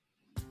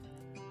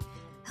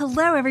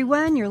Hello,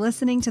 everyone. You're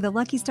listening to the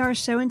Lucky Star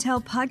Show and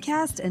Tell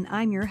podcast, and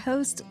I'm your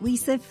host,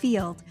 Lisa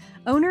Field,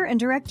 owner and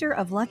director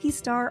of Lucky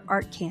Star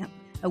Art Camp,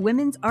 a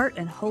women's art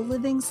and whole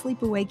living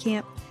sleepaway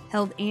camp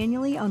held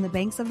annually on the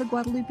banks of the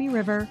Guadalupe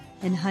River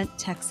in Hunt,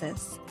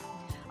 Texas.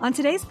 On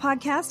today's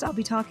podcast, I'll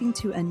be talking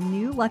to a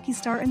new Lucky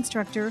Star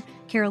instructor,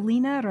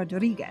 Carolina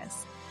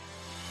Rodriguez.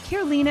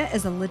 Carolina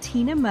is a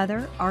Latina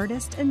mother,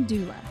 artist, and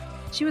doula.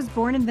 She was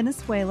born in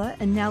Venezuela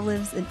and now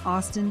lives in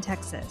Austin,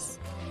 Texas.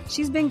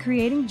 She's been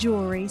creating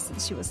jewelry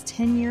since she was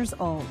 10 years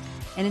old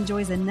and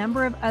enjoys a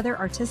number of other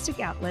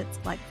artistic outlets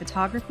like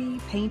photography,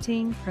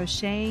 painting,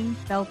 crocheting,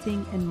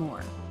 felting, and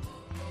more.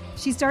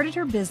 She started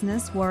her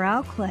business,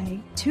 Waral Clay,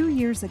 2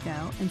 years ago,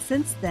 and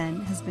since then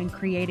has been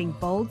creating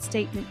bold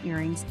statement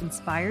earrings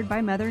inspired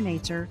by Mother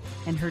Nature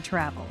and her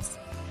travels.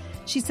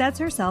 She sets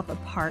herself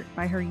apart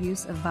by her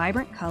use of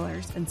vibrant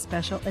colors and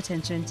special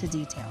attention to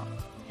detail.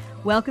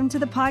 Welcome to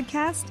the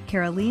podcast,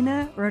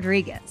 Carolina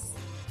Rodriguez.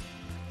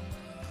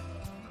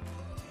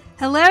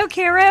 Hello,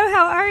 Caro.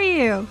 How are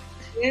you?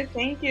 Good,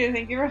 thank you.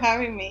 Thank you for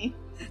having me.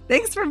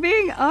 Thanks for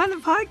being on the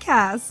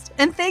podcast.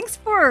 And thanks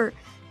for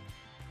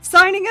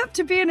signing up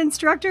to be an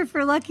instructor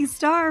for Lucky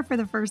Star for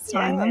the first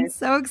time. Yes. I'm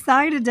so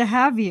excited to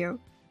have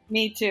you.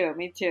 Me too.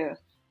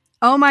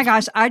 Oh my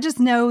gosh. I just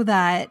know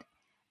that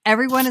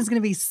everyone is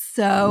going to be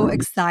so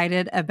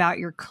excited about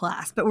your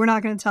class, but we're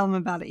not going to tell them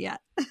about it yet.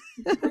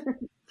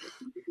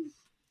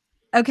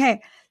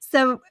 Okay.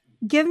 So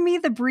give me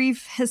the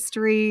brief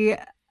history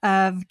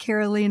of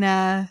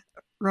Carolina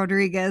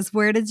Rodriguez.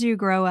 Where did you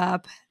grow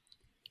up?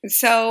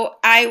 So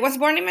I was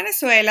born in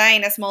Venezuela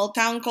in a small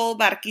town called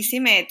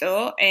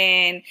Barquisimeto,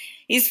 and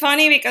it's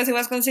funny because it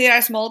was considered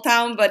a small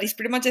town, but it's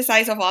pretty much the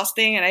size of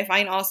Austin, and I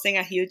find Austin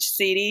a huge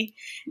city.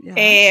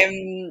 Yeah.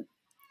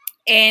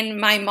 And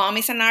my mom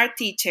is an art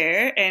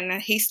teacher and a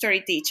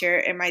history teacher,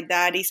 and my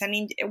dad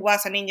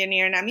was an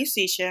engineer and a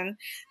musician.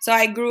 So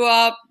I grew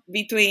up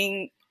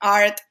between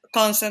art,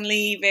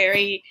 constantly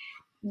very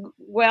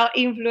well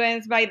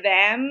influenced by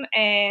them,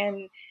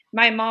 and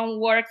my mom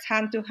works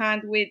hand to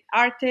hand with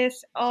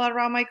artists all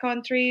around my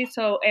country.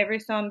 So every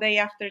Sunday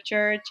after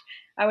church,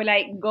 I would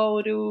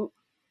go to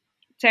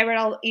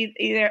several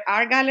either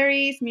art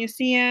galleries,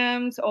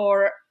 museums,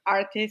 or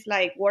artist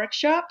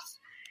workshops.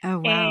 Oh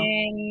wow!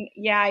 And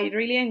yeah, I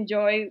really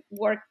enjoy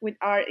work with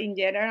art in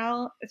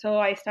general. So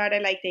I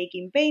started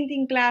taking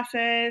painting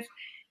classes.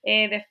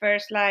 The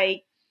first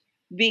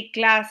big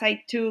class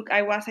I took,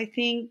 I was I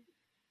think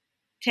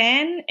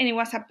 10, and it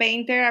was a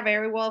painter, a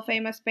very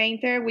famous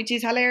painter, which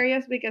is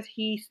hilarious because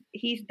he's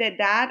the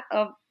dad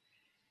of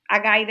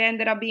a guy that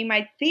ended up being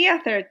my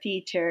theater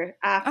teacher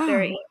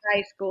after in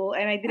high school,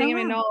 and I didn't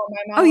even know.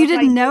 My mom you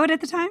didn't know it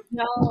at the time?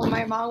 No,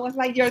 my mom was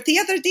like, "Your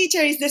theater teacher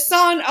is the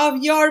son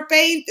of your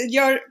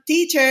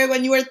teacher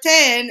when you were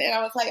 10," and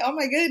I was like, "Oh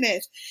my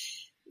goodness!"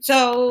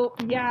 So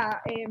yeah.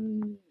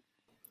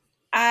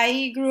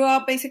 I grew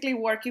up basically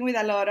working with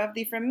a lot of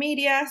different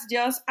medias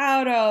just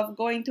out of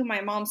going to my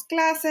mom's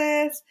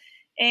classes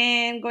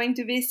and going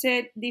to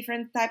visit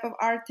different type of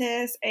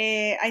artists.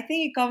 I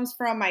think it comes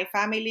from my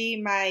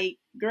family. My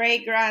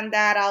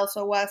great-granddad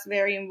also was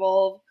very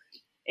involved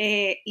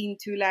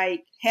into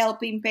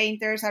helping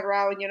painters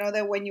around. You know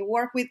that when you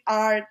work with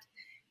art,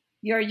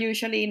 you're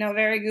usually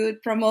very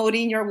good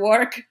promoting your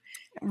work.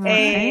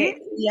 Right.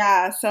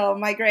 Yeah, so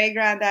my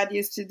great-granddad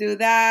used to do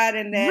that.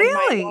 And then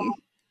really? My mom,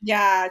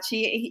 yeah,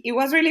 it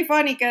was really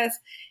funny because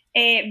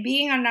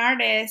being an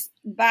artist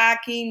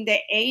back in the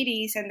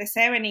 80s and the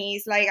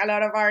 70s, a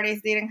lot of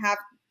artists didn't have,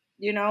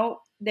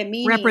 the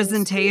means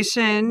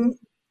representation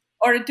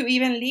or to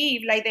even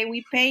live.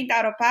 We paint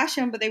out of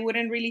passion, but they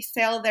wouldn't really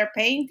sell their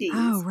paintings.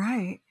 Oh,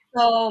 right.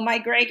 So my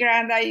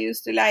great-granddad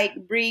used to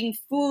bring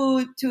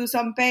food to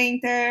some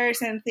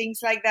painters and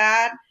things like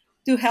that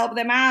to help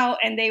them out,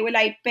 and they would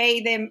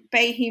pay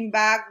him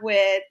back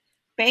with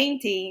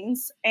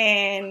paintings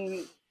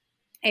and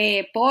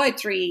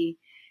poetry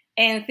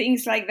and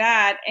things like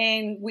that.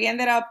 And we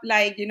ended up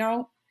at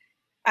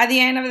the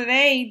end of the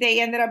day,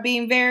 they ended up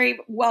being very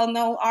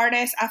well-known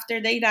artists after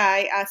they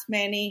die, as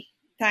many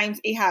times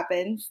it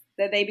happens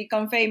that they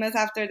become famous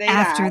after they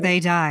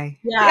die.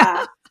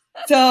 Yeah.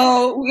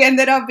 So we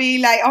ended up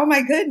being oh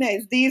my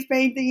goodness, this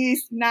painting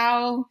is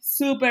now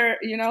super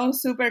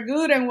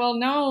good and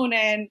well-known.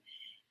 And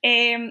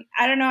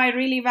I don't know, I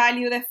really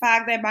value the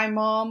fact that my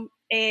mom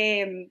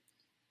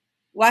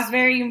was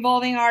very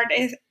involved in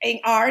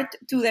art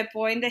to the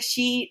point that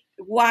she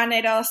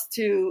wanted us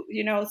to,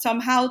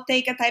 somehow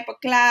take a type of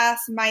class.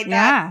 My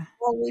dad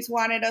always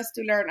wanted us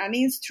to learn an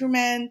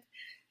instrument.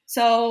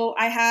 So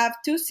I have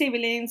 2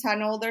 siblings,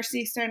 an older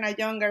sister and a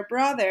younger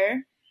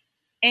brother,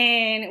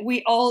 and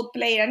we all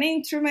played an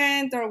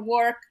instrument or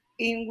work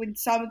with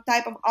some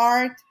type of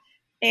art.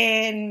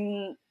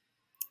 And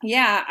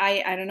yeah,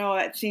 I don't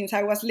know, since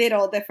I was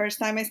little, the first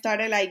time I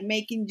started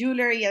making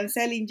jewelry and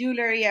selling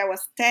jewelry, I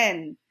was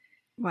 10.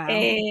 Wow.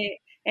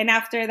 And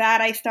after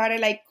that, I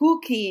started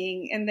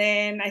cooking, and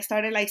then I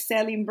started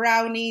selling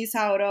brownies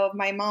out of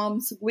my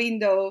mom's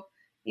window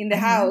in the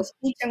house,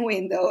 kitchen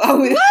window.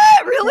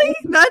 What? Really?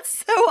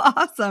 That's so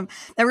awesome. awesome.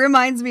 That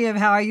reminds me of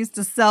how I used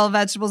to sell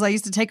vegetables. I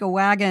used to take a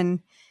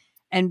wagon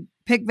and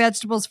pick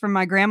vegetables from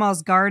my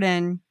grandma's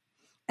garden.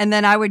 And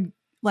then I would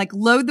like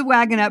load the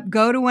wagon up,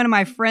 go to one of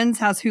my friend's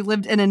house who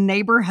lived in a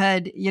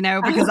neighborhood, you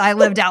know, because I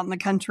lived out in the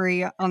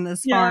country on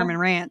this farm and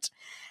ranch.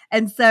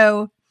 And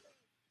so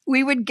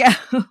we would go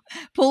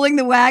pulling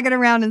the wagon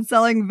around and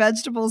selling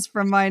vegetables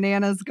from my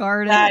Nana's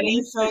garden. That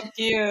is so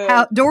cute.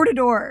 Door to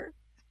door.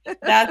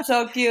 That's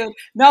so cute.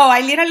 No,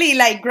 I literally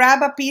like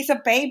grab a piece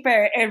of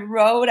paper and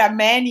wrote a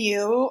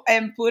menu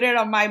and put it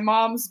on my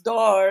mom's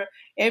door,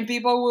 and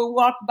people will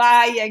walk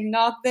by and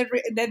knock the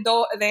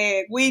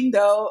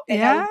window,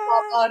 and I would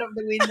walk out of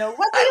the window.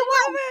 What do you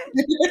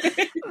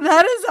want?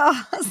 That is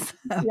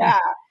awesome. Yeah.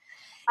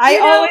 I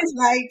always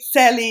like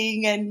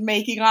selling and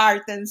making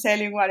art and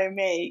selling what I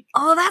make.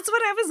 Oh, that's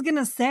what I was going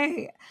to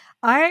say.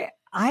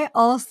 I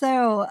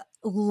also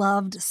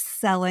loved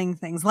selling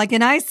things. Like,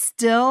 and I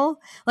still,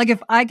 like,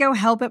 if I go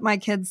help at my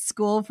kid's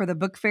school for the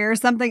book fair or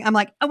something, I'm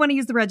like, I want to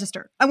use the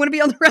register. I want to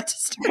be on the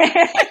register.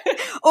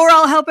 Or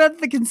I'll help at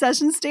the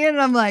concession stand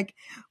and I'm like,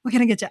 what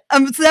can I get you?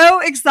 I'm so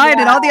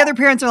excited. All the other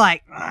parents are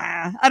like,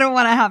 I don't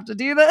want to have to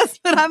do this.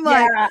 But I'm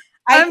like,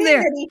 I think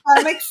that if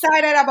I'm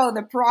excited about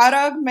the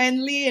product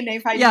mainly, and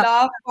if I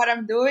love what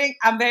I'm doing,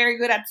 I'm very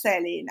good at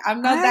selling.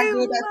 I'm not that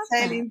good at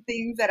selling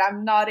things that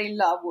I'm not in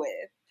love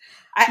with.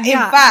 In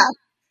fact,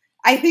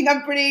 I think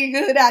I'm pretty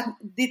good at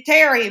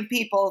deterring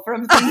people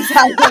from things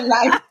I don't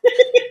like.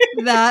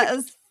 That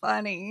is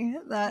funny.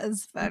 That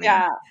is funny.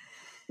 Yeah.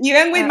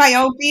 Even with my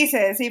own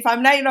pieces, if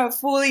I'm not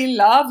fully in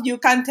love, you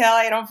can tell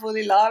I don't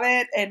fully love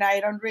it, and I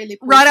don't really.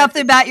 Right off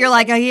the bat, you're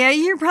like, oh yeah,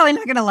 you're probably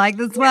not going to like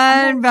this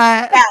one,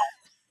 but. Yeah.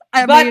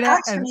 But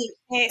actually,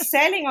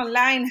 selling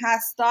online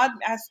has taught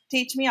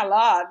me a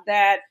lot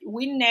that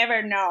we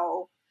never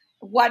know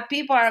what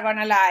people are going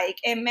to like.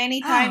 And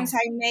many times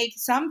I make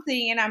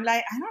something and I'm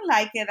like, I don't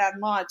like it that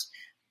much,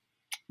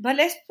 but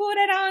let's put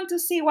it on to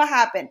see what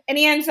happens. And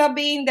it ends up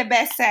being the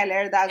best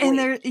seller that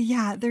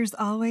week. There's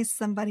always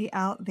somebody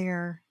out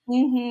there.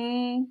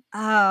 Mm-hmm.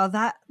 Oh,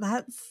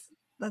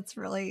 that's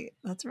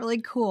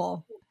really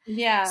cool.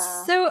 Yeah.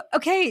 So,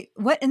 okay,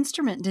 what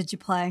instrument did you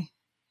play?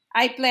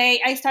 I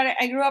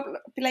grew up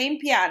playing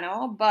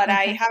piano, but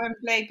I haven't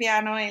played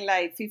piano in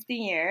like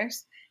 15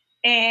 years.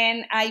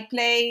 And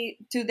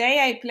today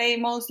I play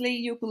mostly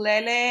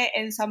ukulele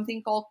and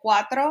something called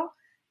cuatro,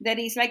 that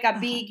is like a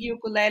big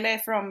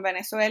ukulele from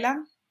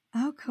Venezuela.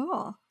 Oh,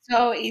 cool.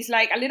 So it's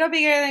like a little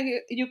bigger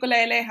than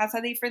ukulele, has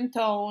a different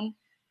tone,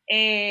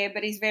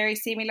 but it's very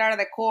similar to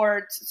the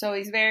chords. So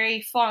it's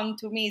very fun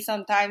to me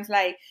sometimes,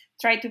 like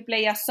try to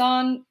play a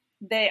song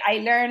that I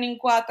learn in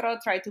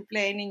cuatro, try to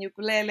play in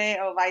ukulele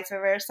or vice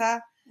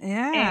versa.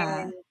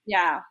 Yeah. And,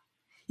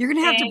 You're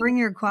going to have to bring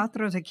your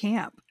cuatro to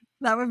camp.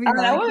 That would be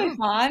really that would cool. be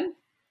fun.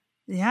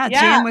 Yeah,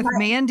 jam with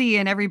Mandy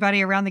and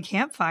everybody around the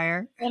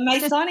campfire. And my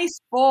son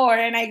is 4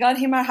 and I got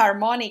him a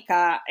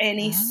harmonica and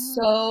he's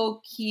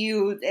so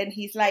cute. And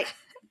he's like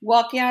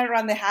walking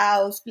around the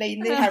house,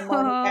 playing the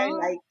harmonica and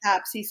like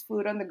taps his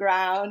foot on the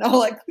ground. Oh,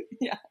 like,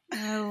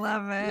 I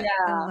love it.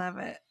 Yeah. I love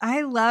it.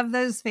 I love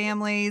those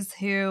families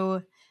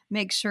who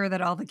make sure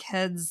that all the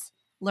kids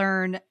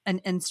learn an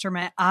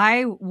instrument.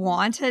 I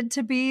wanted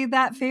to be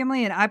that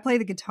family and I play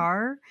the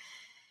guitar.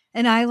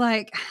 And I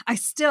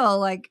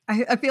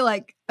feel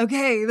like,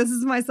 okay, this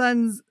is my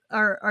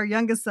our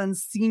youngest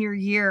son's senior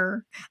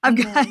year. I've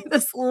got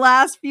this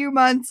last few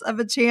months of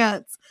a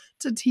chance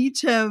to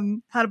teach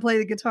him how to play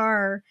the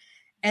guitar.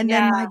 And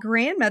then my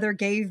grandmother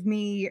gave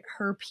me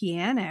her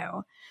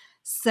piano.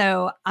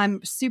 So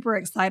I'm super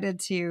excited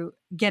to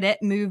get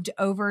it moved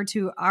over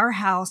to our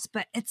house,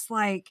 but it's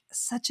like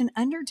such an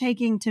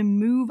undertaking to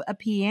move a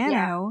piano.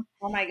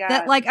 Yeah. Oh my God.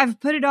 That like I've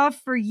put it off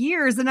for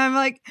years and I'm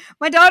like,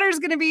 my daughter's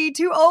going to be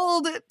too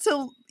old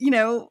to,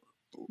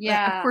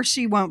 of course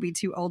she won't be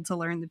too old to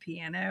learn the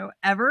piano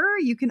ever.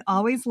 You can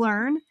always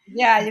learn.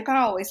 Yeah, you can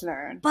always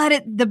learn.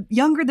 But the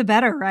younger, the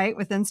better, right?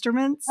 With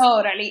instruments.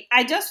 Totally.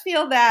 I just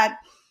feel that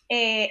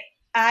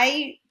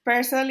I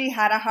personally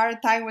had a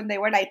hard time when they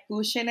were like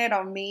pushing it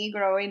on me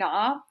growing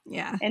up.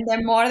 Yeah. And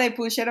the more they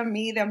push it on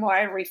me, the more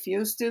I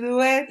refused to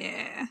do it.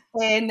 Yeah.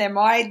 And the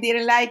more I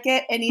didn't like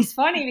it. And it's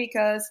funny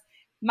because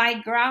my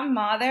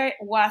grandmother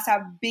was a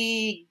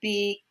big,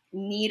 big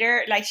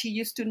knitter. Like she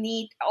used to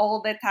knit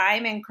all the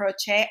time and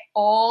crochet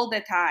all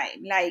the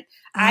time. Like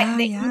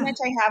the image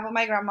I have of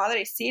my grandmother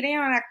is sitting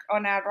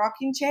on a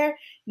rocking chair,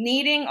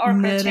 knitting or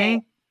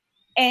crocheting.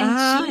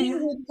 And she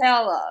would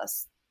tell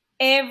us,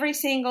 every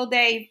single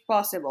day, if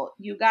possible,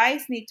 you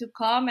guys need to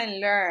come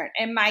and learn.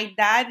 And my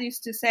dad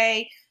used to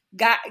say,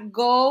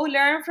 go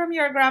learn from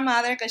your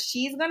grandmother because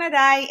she's going to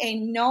die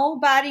and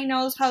nobody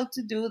knows how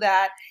to do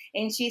that.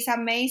 And she's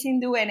amazing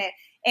doing it.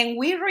 And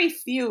we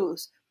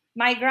refuse.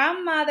 My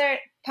grandmother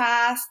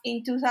passed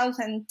in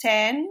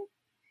 2010.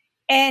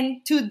 And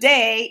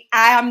today,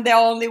 I am the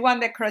only one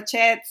that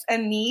crochets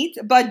and knits.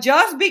 But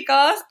just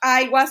because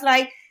I was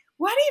like,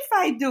 what if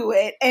I do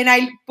it? And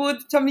I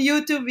put some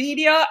YouTube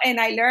video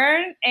and I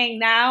learned. And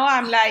now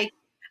I'm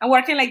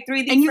working like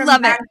 3 different and you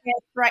love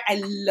markets, right?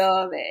 I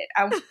love it.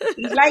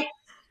 It's like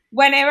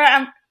whenever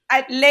I'm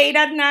late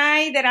at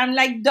night, that I'm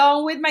like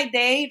done with my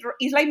day,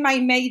 it's like my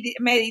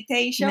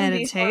meditation before going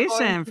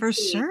Meditation to for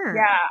sleep. sure.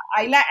 Yeah,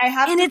 I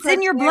have And to it's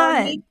in your prepare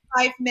at blood. least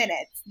 5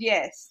 minutes.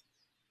 Yes.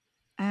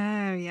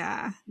 Oh,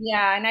 yeah.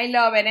 Yeah, and I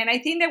love it. And I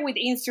think that with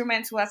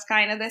instruments was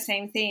kind of the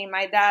same thing.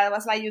 My dad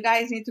was like, you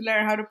guys need to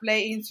learn how to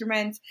play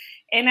instruments.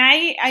 And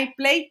I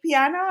played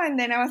piano, and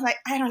then I was like,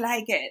 I don't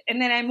like it.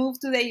 And then I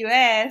moved to the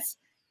US,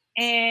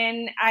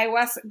 and I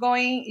was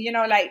going,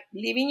 like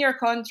leaving your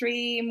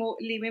country,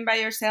 living by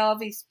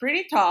yourself is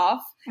pretty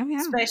tough. Oh,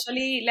 yeah.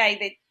 Especially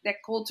like the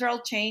cultural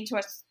change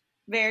was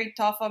very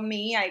tough on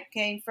me. I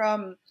came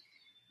from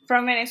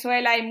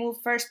Venezuela. I moved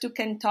first to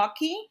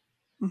Kentucky.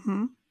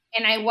 Mm-hmm.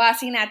 And I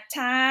was in a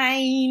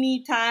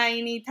tiny,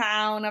 tiny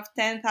town of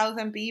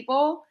 10,000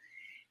 people.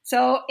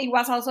 So it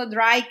was also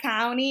dry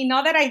county.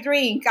 Not that I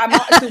drink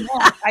too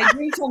much. I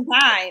drink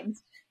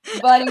sometimes.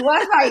 But it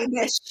was like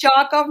the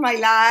shock of my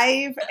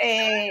life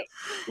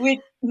with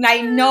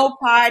like no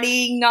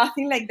partying,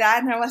 nothing like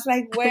that. And I was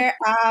like, where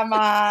am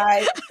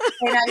I?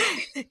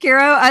 And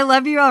Caro, I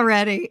love you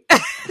already.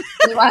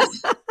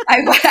 I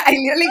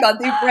literally got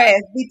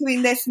depressed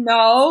between the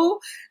snow,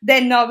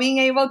 then not being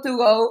able to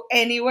go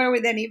anywhere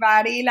with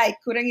anybody, like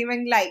couldn't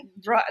even like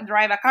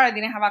drive a car. I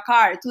didn't have a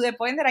car, to the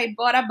point that I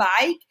bought a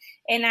bike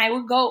and I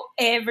would go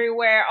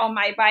everywhere on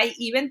my bike,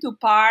 even to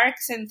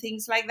parks and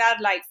things like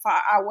that, like far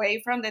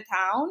away from the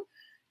town,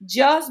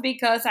 just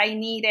because I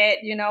needed,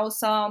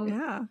 some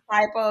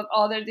type of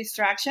other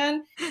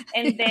distraction.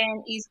 And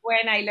then is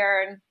when I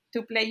learned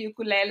to play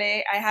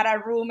ukulele. I had a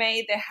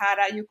roommate that had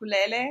a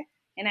ukulele,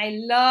 and I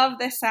love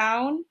the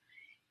sound.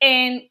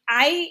 And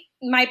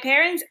my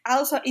parents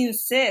also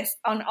insist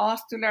on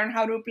us to learn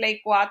how to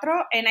play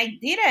cuatro, and I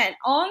didn't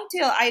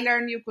until I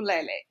learned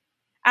ukulele.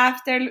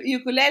 After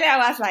ukulele,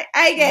 I was like,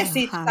 I guess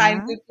it's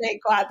time to play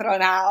cuatro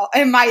now.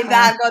 And my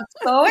dad got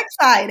so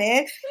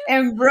excited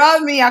and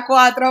brought me a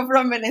cuatro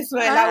from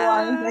Venezuela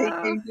once they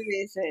came to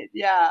visit.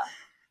 Yeah.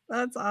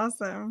 That's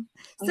awesome.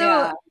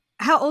 So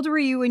how old were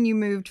you when you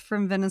moved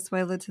from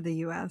Venezuela to the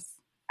U.S.?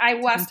 I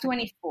was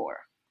 24.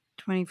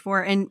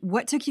 24. And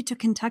what took you to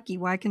Kentucky?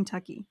 Why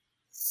Kentucky?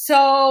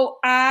 So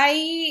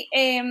I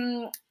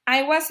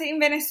was in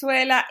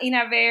Venezuela in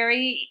a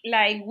very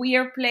like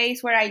weird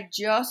place where I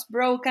just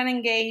broke an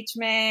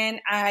engagement.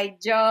 I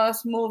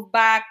just moved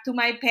back to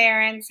my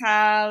parents'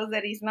 house.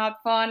 That is not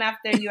fun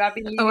after you have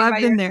been living by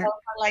yourself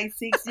for like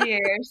 6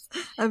 years.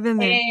 I've been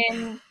there.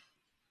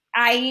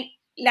 And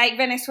like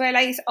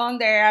Venezuela is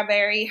under a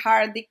very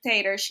hard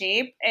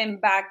dictatorship,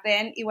 and back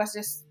then it was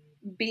just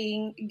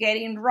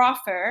getting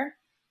rougher.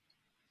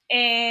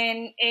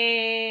 And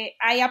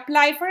I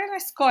applied for a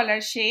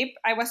scholarship.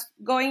 I was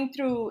going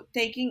through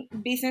taking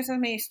business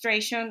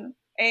administration,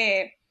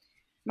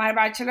 my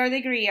bachelor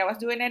degree. I was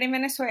doing it in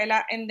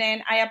Venezuela, and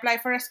then I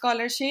applied for a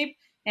scholarship,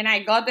 and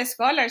I got the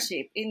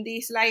scholarship in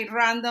this like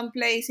random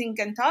place in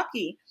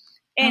Kentucky.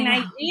 And I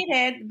did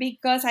it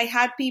because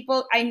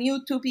I knew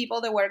 2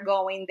 people that were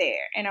going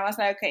there. And I was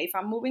like, okay, if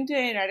I'm moving to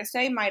the United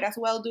States, might as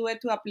well do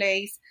it to a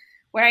place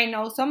where I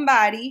know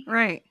somebody.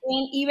 Right.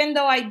 And even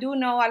though I do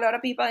know a lot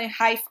of people and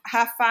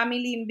have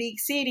family in big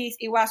cities,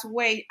 it was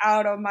way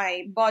out of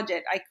my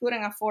budget. I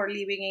couldn't afford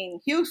living in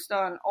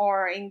Houston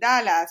or in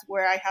Dallas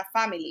where I have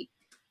family.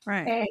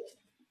 Right. And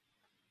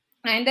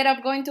I ended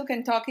up going to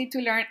Kentucky to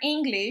learn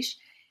English.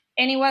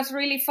 And it was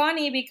really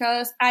funny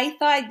because I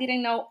thought I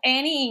didn't know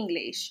any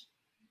English.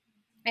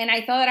 And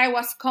I thought that I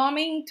was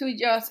coming to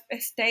just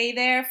stay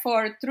there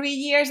for 3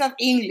 years of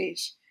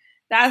English.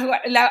 That's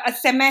what, a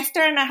semester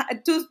and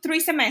 3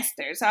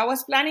 semesters. So I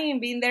was planning on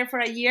being there for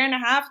a year and a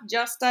half,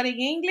 just studying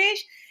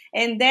English,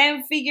 and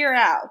then figure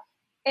out.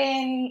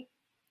 And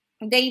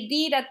they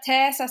did a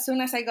test as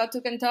soon as I got to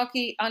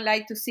Kentucky, on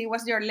like to see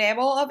what's your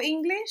level of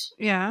English.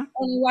 Yeah. And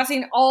it was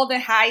in all the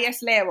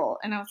highest level.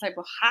 And I was like,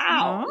 well,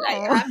 how?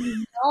 Like, I have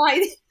no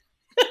idea.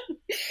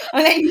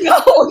 I'm like,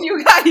 no,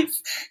 you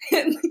guys,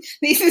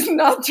 this is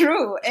not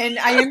true. And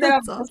I ended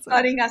up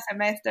studying a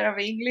semester of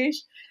English.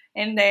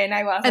 And then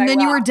I was and then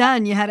you were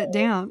done. You had it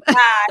down.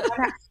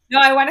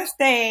 I want to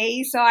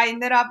stay. So I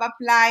ended up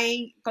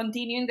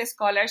continuing the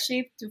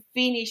scholarship to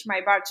finish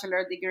my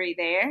bachelor degree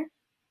there.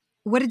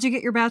 What did you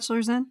get your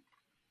bachelor's in?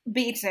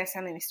 Business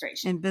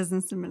administration. In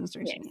business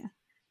administration, yes.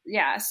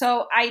 Yeah.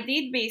 So I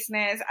did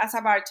business as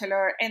a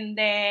bachelor. And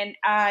then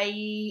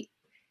I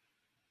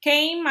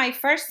came my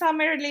first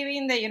summer living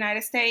in the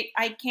United States.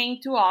 I came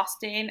to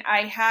Austin.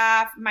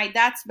 My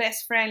dad's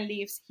best friend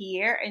lives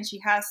here, and she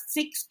has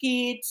 6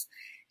 kids.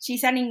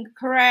 She's an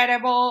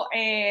incredible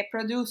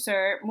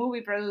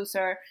movie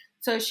producer.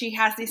 So she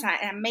has this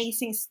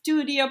amazing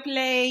studio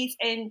place.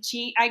 And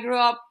I grew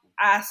up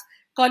as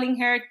calling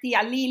her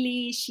Tia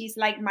Lily. She's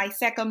like my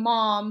second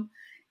mom.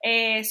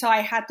 So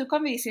I had to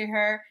come visit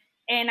her.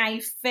 And I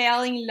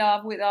fell in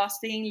love with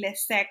Austin the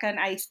second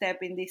I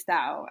stepped in this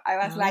town. I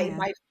was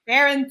my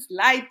parents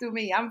lied to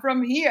me. I'm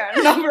from here.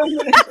 I'm not from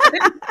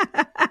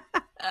Venezuela.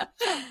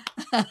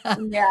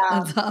 Yeah,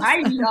 That's I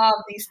awesome.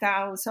 love this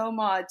town so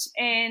much.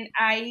 And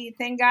I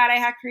thank God I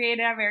have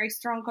created a very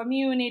strong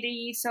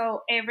community.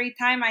 So every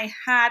time I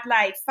had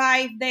like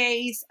 5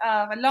 days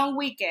of a long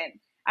weekend,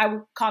 I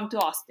would come to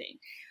Austin.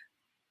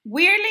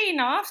 Weirdly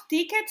enough,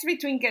 tickets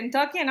between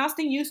Kentucky and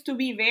Austin used to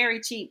be very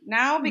cheap.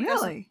 Now,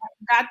 because of Really?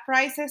 that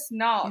prices,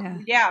 no. Yeah.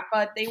 Yeah,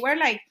 but they were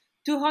like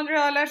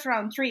 $200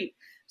 round trip.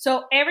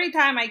 So every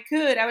time I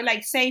could, I would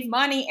like save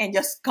money and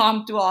just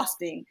come to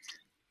Austin.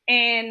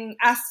 And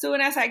as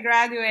soon as I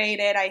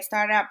graduated, I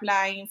started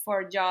applying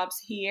for jobs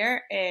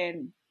here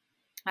and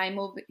I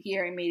moved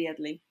here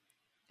immediately.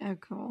 Oh,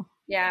 cool.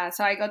 Yeah,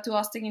 so I got to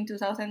Austin in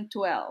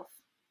 2012.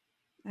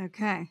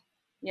 Okay.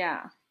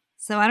 Yeah.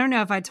 So I don't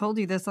know if I told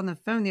you this on the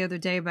phone the other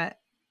day, but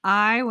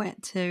I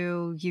went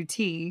to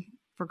UT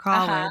for Uh-huh.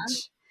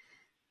 college,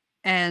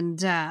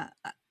 and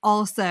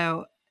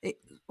also,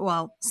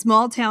 well,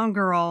 small town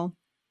girl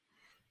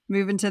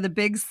moving to the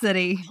big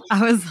city.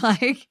 I was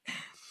like,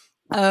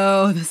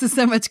 oh, this is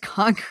so much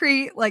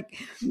concrete.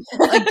 Like,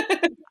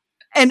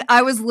 and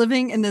I was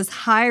living in this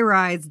high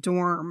rise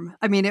dorm.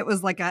 I mean, it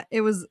was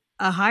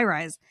a high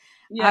rise.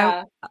 I,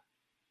 Yeah.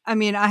 I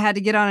mean, I had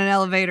to get on an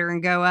elevator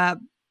and go up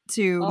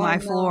to Oh my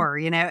no. floor,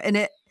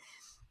 and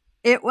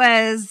it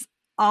was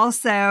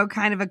also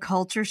kind of a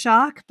culture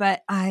shock,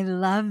 but I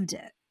loved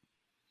it.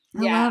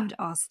 I Yeah. loved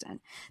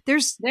Austin.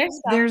 There's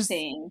There's there's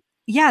something.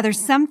 yeah, there's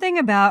something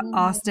about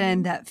Austin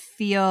Mhm. that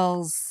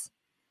feels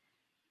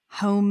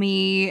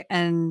homey,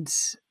 and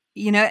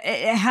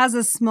it has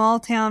a small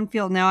town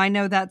feel. Now I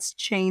know that's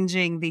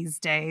changing these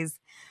days,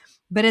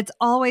 but it's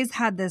always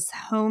had this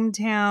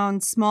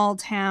hometown, small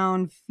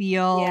town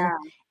feel, Yeah.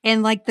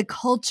 and like the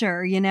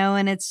culture,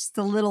 and it's just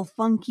a little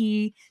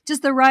funky,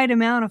 just the right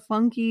amount of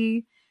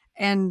funky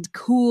and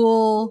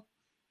cool.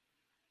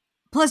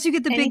 Plus you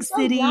get the And big it's so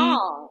city.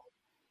 young.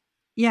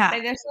 Yeah.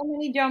 Like there's so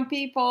many young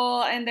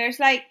people and there's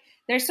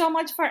so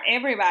much for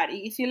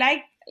everybody. If you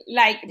like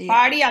Yeah.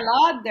 party a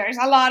lot, there's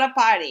a lot of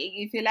partying.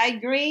 If you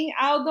like green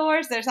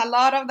outdoors, there's a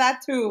lot of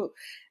that too.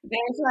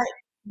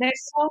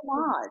 There's so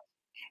much.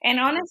 And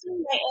honestly,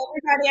 like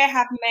everybody I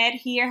have met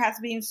here has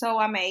been so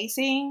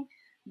amazing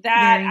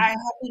that I Very.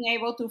 have been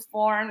able to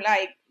form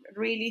like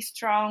really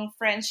strong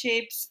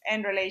friendships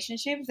and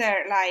relationships that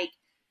are like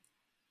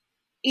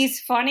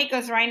it's funny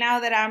because right now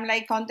that I'm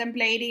like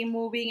contemplating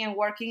moving and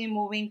working and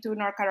moving to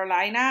North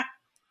Carolina,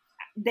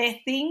 the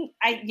thing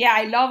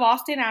I love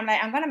Austin. I'm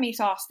like I'm gonna miss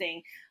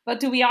Austin, but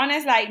to be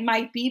honest, like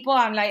my people,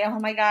 I'm like oh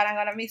my god, I'm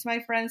gonna miss my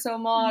friends so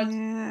much.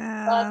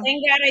 But Yeah.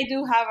 thank God I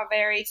do have a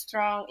very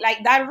strong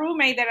like that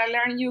roommate that I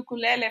learned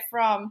ukulele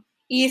from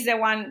is the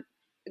one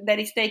that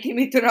is taking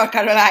me to North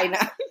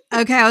Carolina.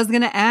 Okay, I was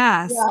going to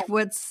ask Yeah.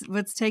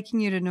 what's taking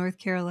you to North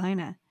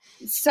Carolina?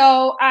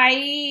 So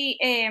I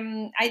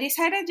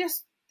decided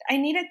just I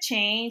need a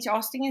change.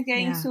 Austin is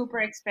getting Yeah. super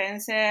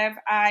expensive.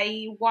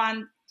 I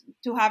want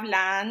to have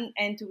land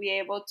and to be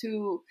able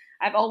to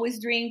I've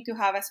always dreamed to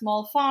have a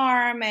small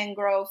farm and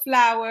grow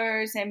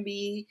flowers and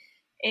be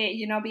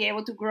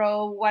able to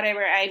grow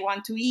whatever I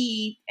want to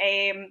eat.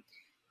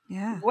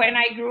 Yeah. When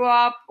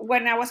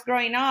I was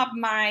growing up,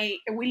 my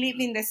we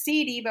lived in the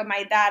city, but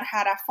my dad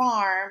had a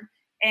farm,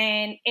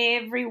 and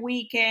every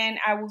weekend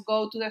I would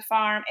go to the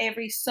farm.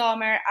 Every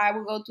summer I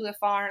would go to the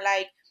farm.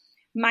 Like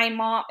my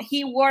mom,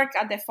 he worked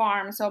at the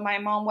farm, so my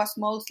mom was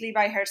mostly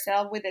by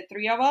herself with the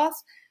three of us.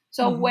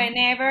 So Mhm.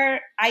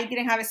 whenever I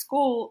didn't have a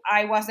school,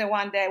 I was the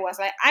one that was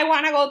like, I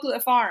want to go to the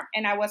farm,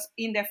 and I was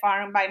in the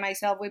farm by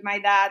myself with my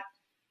dad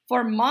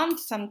for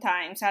months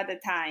sometimes at the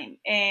time,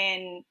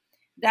 and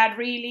that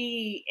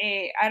really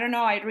I don't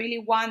know, I really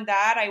want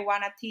that. I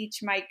want to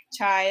teach my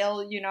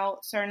child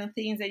certain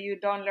things that you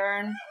don't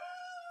learn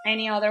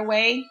any other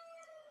way.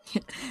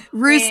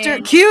 Rooster,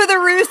 And cue the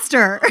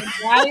rooster.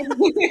 right.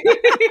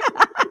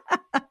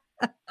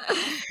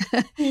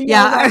 Yes,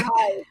 Yeah.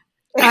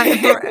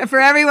 right. For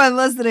everyone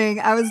listening,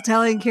 I was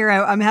telling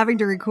Kira I'm having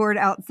to record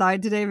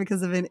outside today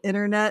because of an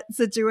internet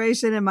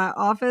situation in my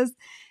office.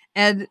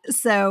 And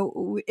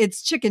so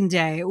it's chicken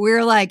day.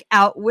 We're like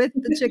out with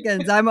the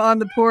chickens. I'm on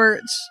the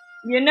porch.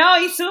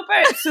 It's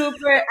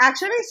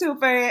actually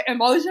super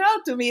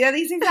emotional to me that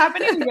this is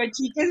happening with your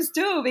chickens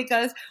too,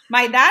 because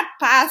my dad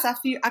passed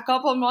a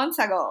couple months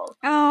ago.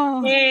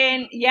 Oh,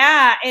 And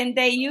yeah, and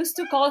they used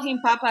to call him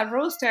Papa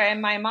Rooster, and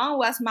my mom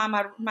was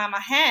Mama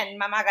Hen,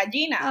 Mama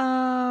Gallina.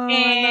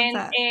 I love And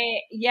that.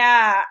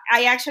 yeah,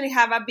 I actually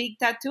have a big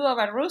tattoo of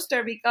a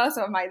rooster because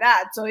of my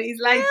dad. So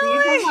it's like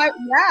Really?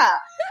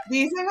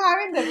 this and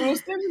having the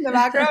roosters in the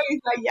background is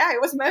like, yeah, it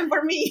was meant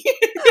for me.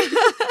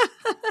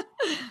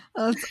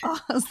 That's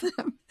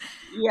awesome.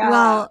 Yeah.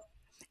 Well,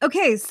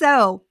 okay,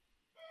 so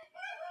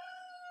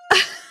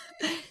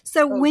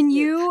Oh, when shoot.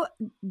 you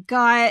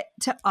got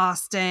to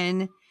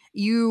Austin,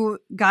 you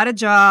got a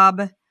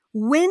job.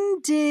 When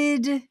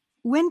did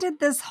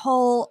this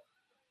whole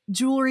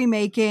jewelry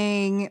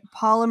making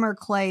polymer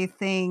clay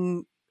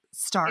thing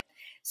start?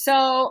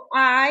 So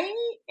I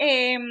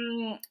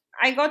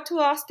got to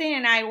Austin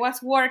and I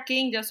was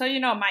working. Just so you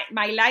know,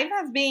 my life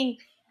has been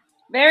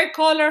very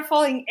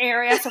colorful in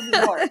areas of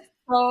work.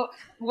 So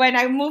when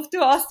I moved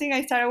to Austin,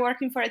 I started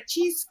working for a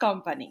cheese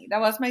company.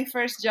 That was my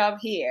first job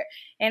here.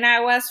 And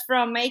I was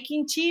from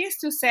making cheese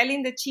to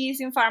selling the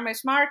cheese in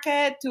farmers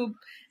market to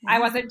I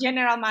was a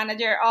general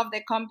manager of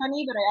the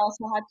company, but I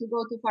also had to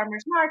go to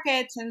farmers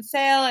markets and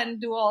sell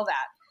and do all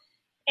that.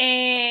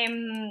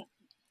 And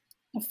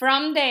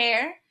from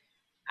there,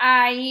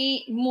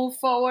 I moved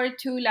forward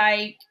to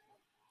like,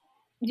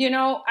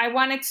 I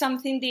wanted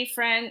something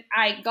different.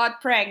 I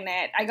got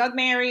pregnant. I got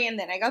married and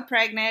then I got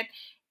pregnant.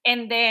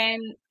 And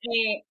then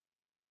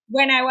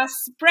when I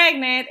was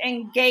pregnant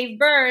and gave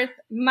birth,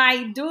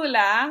 my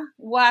doula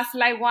was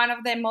like one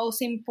of the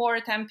most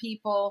important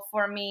people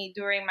for me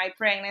during my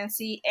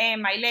pregnancy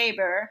and my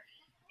labor.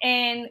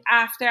 And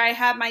after I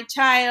had my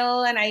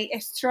child, and I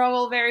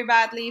struggled very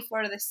badly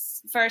for the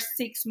first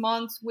 6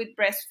 months with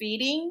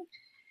breastfeeding,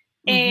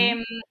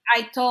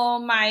 I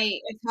told my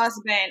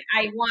husband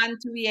I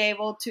want to be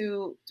able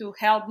to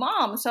help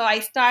mom. So I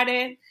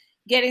started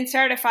getting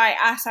certified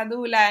as a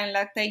doula and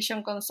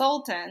lactation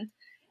consultant.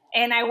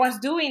 And I was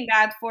doing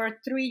that for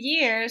 3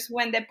 years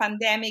when the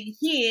pandemic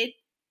hit.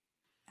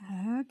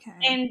 Okay.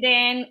 And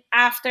then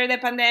after the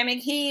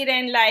pandemic hit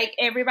and like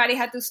everybody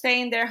had to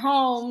stay in their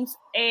homes,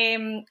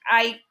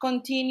 I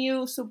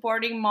continue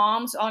supporting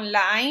moms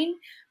online,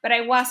 but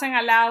I wasn't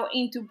allowed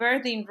into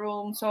birthing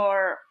rooms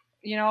or,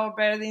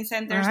 birthing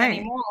centers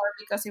anymore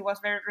because it was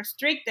very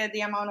restricted,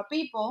 the amount of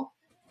people.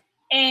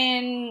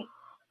 And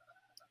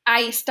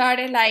I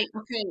started like,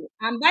 okay,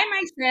 I'm by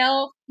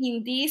myself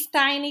in this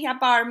tiny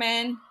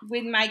apartment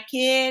with my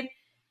kid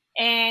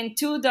and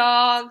 2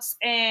 dogs.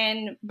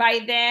 And by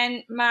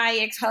then, my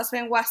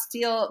ex-husband was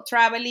still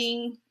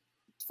traveling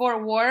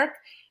for work,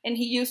 and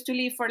he used to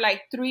leave for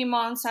like 3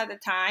 months at a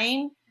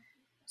time.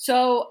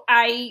 So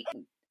I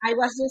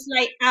was just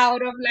like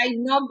out of like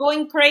not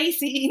going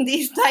crazy in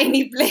this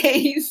tiny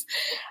place.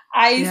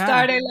 I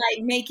started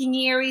like making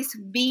earrings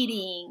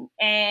beading,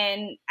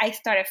 and I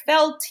started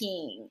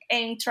felting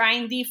and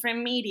trying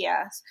different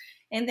medias.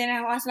 And then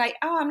I was like,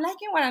 oh, I'm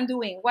liking what I'm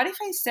doing. What if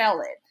I sell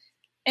it?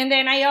 And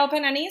then I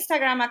opened an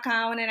Instagram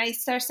account and I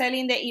started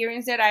selling the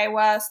earrings that I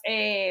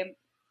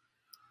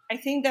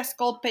think that's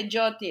called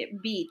peyote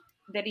bead.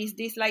 That is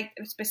this like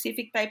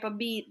specific type of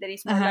bead that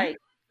is more like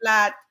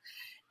flat.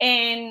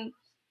 And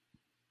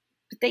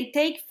they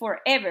take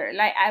forever.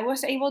 Like I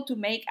was able to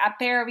make a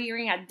pair of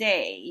earring a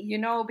day,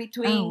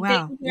 between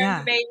taking care of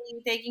the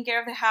baby, taking care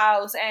of the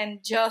house,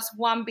 and just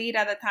one bead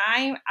at a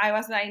time. I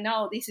was like,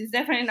 no, this is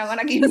definitely not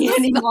gonna give me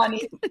any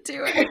money.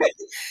 Do it.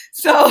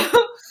 So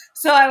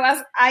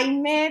I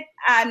met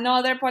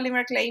another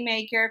polymer clay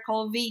maker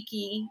called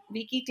Vicky.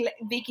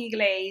 Vicky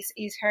Glaze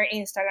is her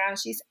Instagram.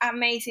 She's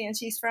amazing.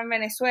 She's from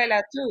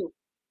Venezuela too.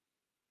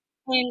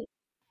 And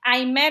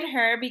I met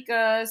her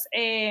because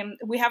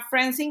we have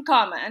friends in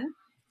common,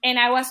 and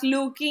I was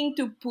looking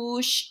to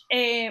push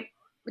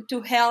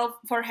help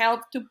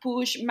to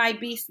push my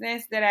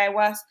business that I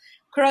was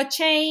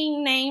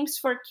crocheting names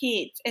for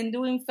kids and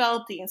doing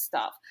felting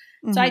stuff.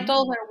 So I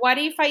told her, what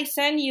if I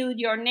send you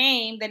your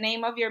name, the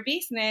name of your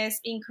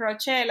business in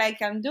crochet,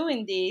 like I'm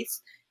doing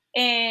this,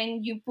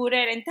 and you put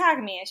it and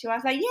tag me? And she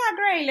was like, yeah,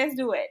 great, let's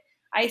do it.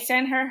 I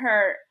sent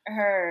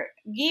her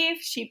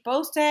gift. She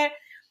posted.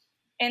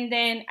 And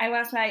then I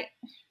was like,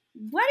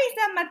 what is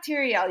that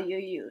material you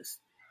use?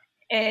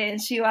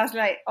 And she was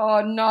like,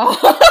 oh no.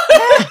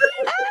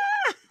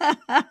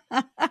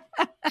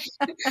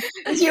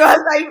 She was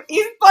like,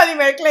 it's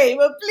polymer clay,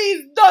 but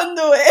please don't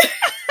do it.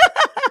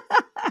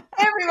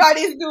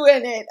 Everybody's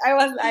doing it. I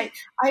was like,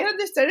 I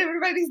understand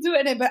everybody's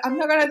doing it, but I'm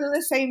not going to do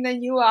the same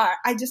than you are.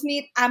 I just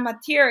need a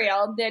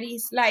material that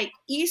is like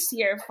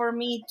easier for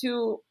me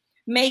to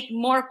make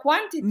more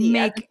quantity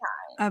at the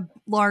time. A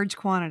large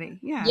quantity.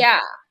 Yeah. Yeah.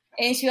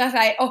 And she was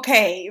like,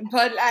 okay,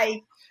 but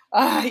like,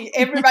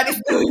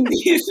 everybody's doing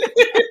this.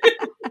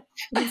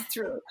 It's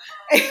true.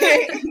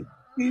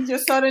 It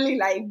just suddenly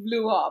like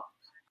blew up.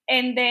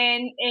 And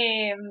then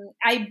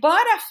I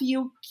bought a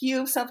few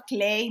cubes of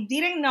clay,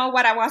 didn't know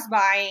what I was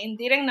buying,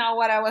 didn't know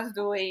what I was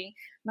doing.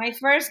 My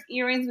first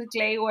earrings with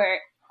clay were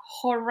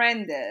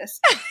horrendous.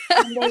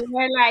 And they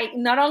were like,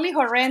 not only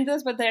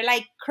horrendous, but they're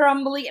like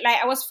crumbly. Like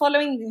I was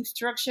following the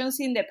instructions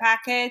in the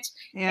package,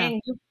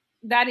 and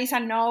that is a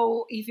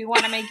no if you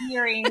want to make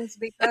earrings,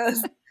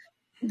 because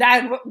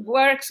that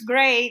works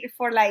great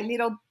for like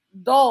little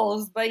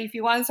dolls. But if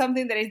you want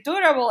something that is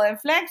durable and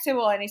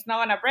flexible and it's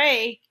not gonna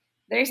break,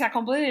 there is a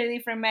completely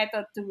different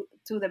method to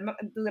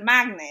the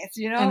magnets,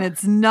 And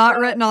it's not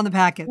written on the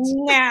package.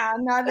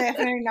 No,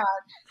 definitely not.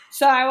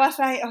 So I was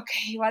like,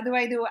 okay, what do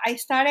I do? I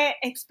started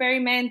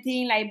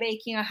experimenting, like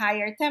baking at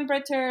higher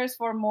temperatures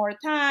for more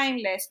time,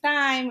 less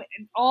time,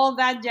 all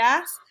that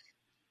jazz.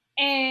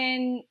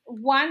 And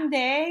one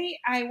day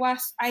I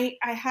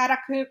had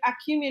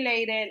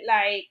accumulated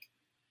like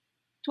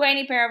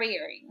 20 pair of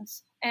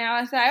earrings. And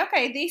I was like,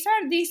 okay, these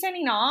are decent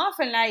enough.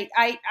 And like,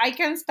 I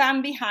can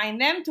stand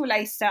behind them to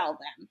like sell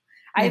them.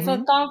 I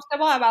felt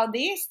comfortable about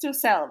this to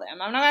sell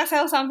them. I'm not going to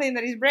sell something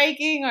that is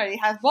breaking or it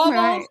has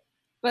bubbles,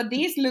 but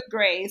these look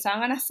great. So I'm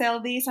going to sell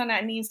these on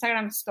an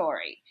Instagram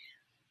story.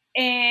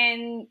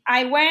 And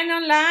I went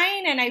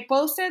online and I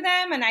posted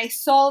them and I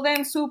sold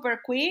them super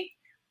quick.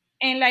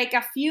 And like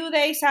a few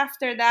days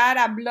after that,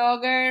 a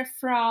blogger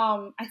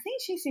from, I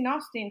think she's in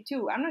Austin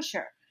too, I'm not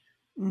sure,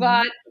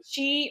 but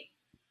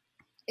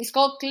it's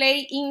called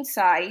Clay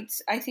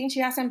Insights. I think she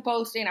hasn't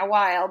posted in a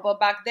while, but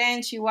back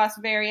then she was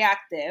very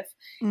active.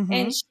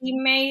 And she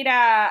made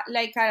a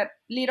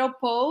little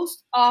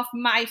post of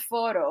my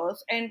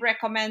photos and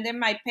recommended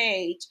my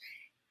page.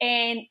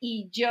 And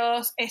it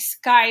just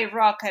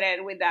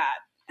skyrocketed with that.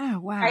 Oh,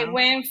 wow. I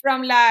went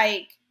from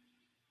like,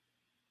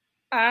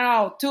 I don't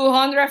know,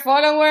 200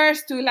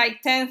 followers to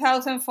like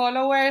 10,000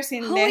 followers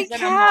in Holy less than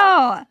cow.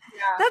 a month.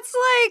 Yeah. That's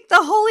like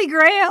the holy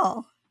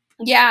grail.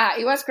 Yeah,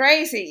 it was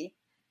crazy.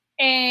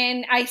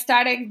 And I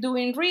started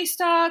doing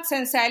restocks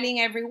and selling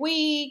every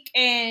week.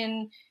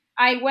 And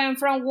I went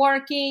from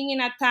working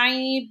in a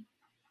tiny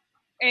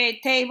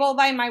table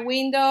by my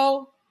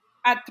window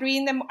at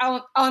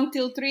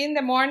until 3 in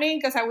the morning,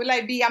 because I would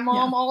like be a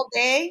mom all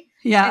day.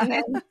 Yeah. And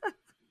then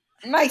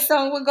my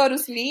son would go to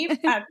sleep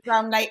at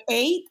around like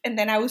 8, and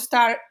then I would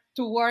start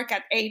to work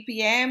at 8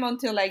 p.m.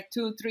 until like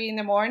 2, 3 in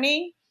the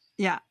morning.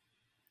 Yeah.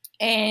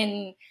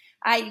 And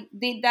I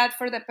did that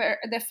for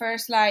the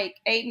first like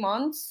 8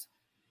 months,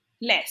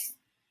 less,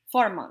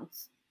 4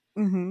 months.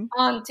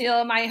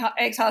 Until my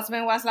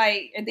ex-husband was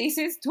like, this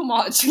is too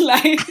much.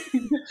 Like,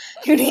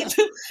 you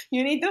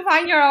need to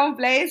find your own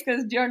place,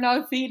 because you're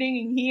not fitting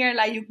in here.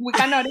 Like, we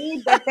cannot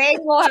eat. The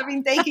table have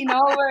been taken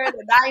over,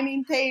 the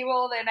dining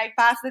table. Then I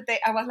passed the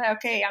table. I was like,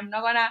 okay, I'm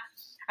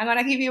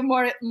gonna give you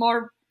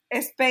more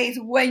space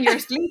when you're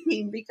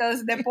sleeping,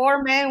 because the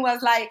poor man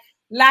was like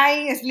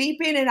lying,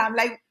 sleeping, and I'm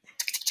like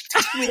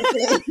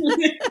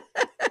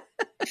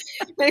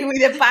like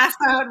with the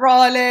pasta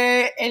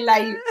roller and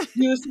like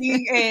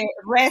using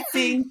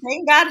resin.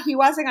 Thank God he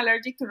wasn't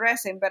allergic to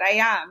resin, but I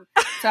am.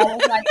 So I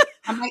was like,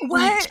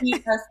 what?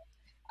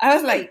 I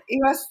was like, it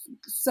was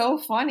so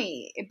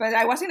funny, but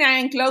I was in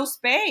an enclosed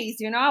space,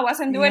 I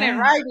wasn't doing it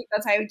right,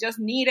 because I just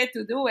needed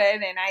to do it,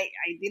 and I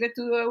needed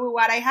to do it with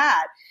what I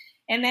had.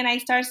 And then I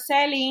started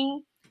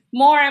selling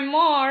more and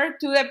more,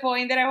 to the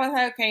point that I was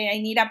like, okay, I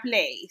need a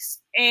place.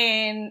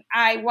 And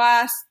I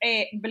was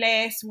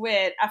blessed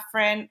with a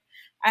friend.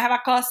 I have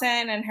a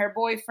cousin and her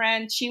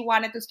boyfriend. She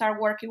wanted to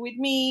start working with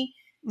me.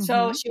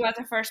 So she was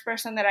the first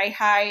person that I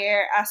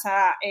hired as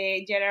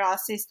a general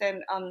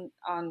assistant on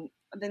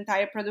the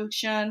entire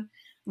production.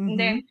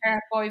 Then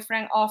her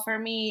boyfriend offered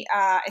me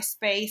a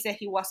space that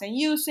he wasn't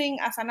using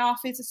as an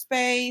office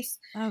space.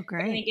 Oh,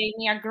 great. And he gave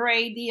me a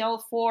great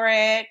deal for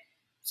it.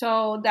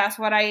 So that's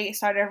what I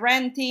started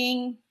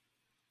renting.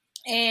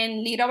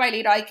 And little by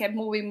little, I kept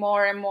moving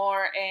more and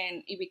more,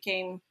 and it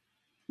became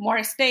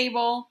more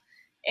stable.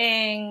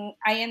 And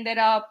I ended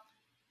up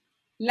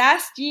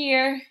last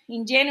year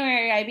in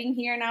January, I've been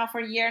here now for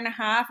a year and a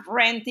half,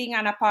 renting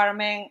an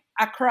apartment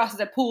across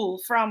the pool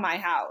from my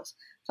house.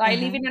 So I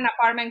live in an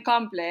apartment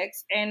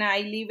complex, and I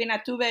live in a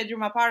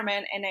 2-bedroom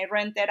apartment, and I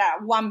rented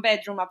a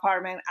 1-bedroom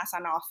apartment as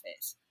an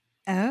office.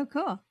 Oh,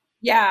 cool.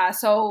 Yeah,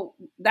 so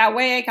that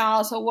way I can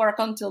also work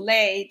until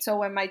late. So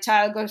when my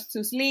child goes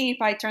to sleep,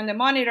 I turn the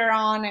monitor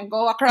on and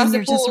go across the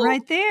pool. You're just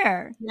right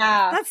there.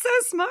 Yeah. That's so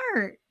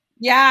smart.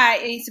 Yeah,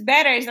 it's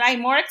better. It's like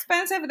more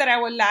expensive than I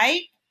would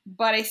like,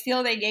 but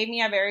they gave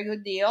me a very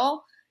good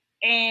deal.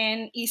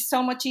 And it's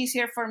so much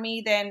easier for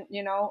me than,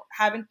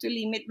 having to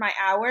limit my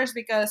hours,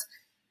 because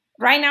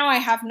right now I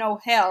have no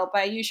help.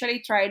 I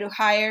usually try to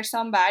hire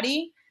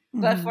somebody.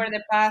 But for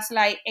the past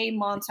like 8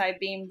 months, I've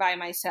been by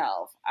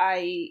myself.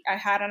 I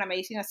had an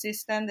amazing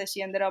assistant that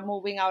she ended up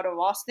moving out of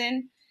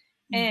Austin.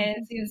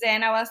 And since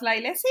then I was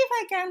like, let's see if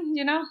I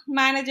can,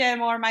 manage it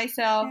more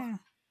myself. Yeah.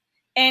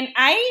 And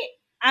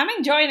I'm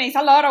enjoying it. It's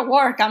a lot of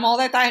work. I'm all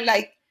the time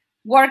like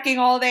working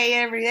all day,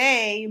 every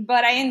day,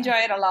 but I enjoy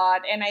it a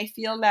lot. And I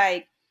feel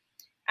like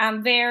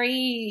I'm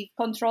very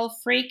control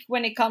freak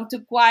when it comes to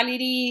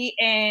quality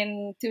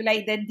and to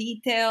like the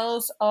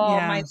details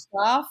of my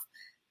stuff.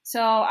 So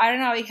I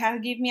don't know, it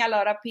has given me a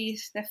lot of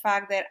peace, the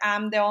fact that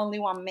I'm the only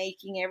one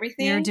making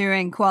everything. You're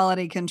doing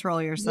quality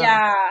control yourself.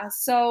 Yeah.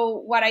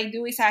 So what I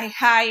do is I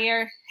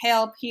hire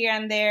help here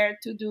and there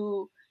to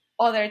do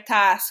other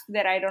tasks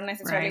that I don't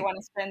necessarily want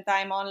to spend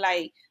time on,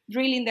 like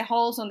drilling the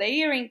holes on the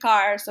earring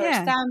cards or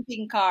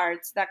stamping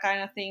cards, that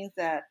kind of things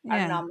that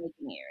are not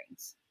making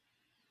earrings.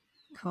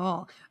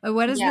 Cool.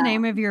 What is the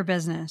name of your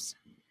business?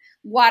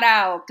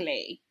 Warao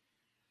Clay.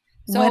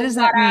 So what does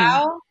that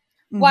mean?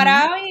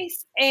 Warao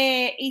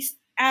is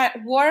a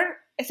word.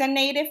 It's a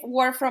native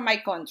word from my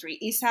country.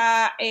 It's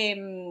a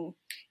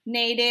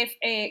native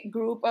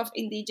group of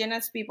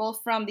indigenous people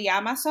from the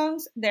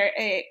Amazons. They're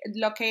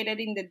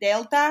located in the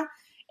Delta,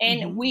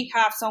 and we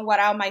have some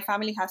Warao. My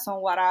family has some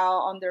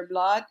Warao on their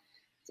blood.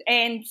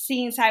 And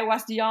since I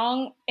was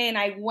young, and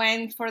I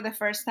went for the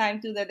first time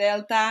to the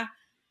Delta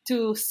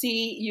to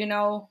see,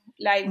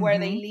 where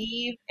they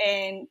live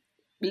and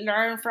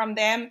learn from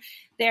them.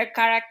 They're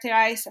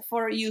characterized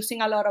for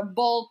using a lot of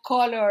bold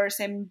colors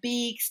and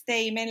big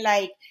statement,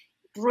 like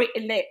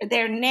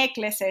their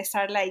necklaces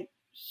are like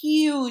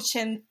huge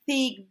and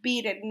thick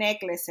beaded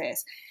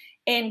necklaces.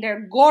 and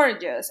they're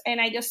gorgeous.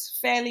 And I just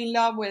fell in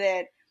love with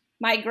it.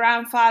 My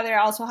grandfather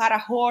also had a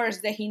horse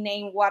that he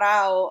named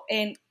Warao,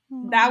 and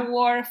that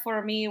word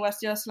for me was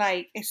just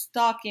like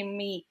stuck in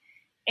me.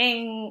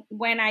 And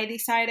when I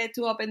decided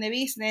to open the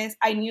business,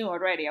 I knew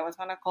already I was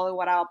going to call it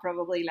Warao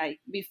probably like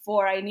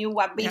before I knew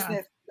what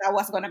business that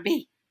was going to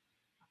be.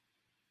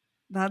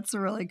 That's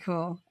really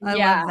cool. I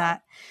love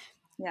that.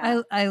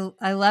 Yeah.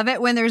 I love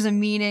it when there's a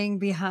meaning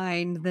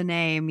behind the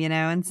name, you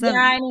know. And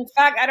and in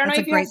fact, I don't know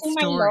if you have seen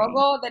story. my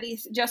logo that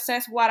is just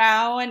says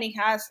Warao, and it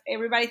has,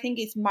 everybody think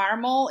it's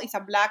marble. It's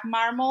a black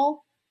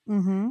marble,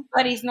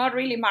 but it's not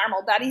really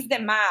marble. That is the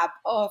map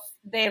of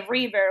the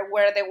river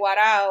where the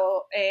Warao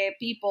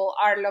people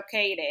are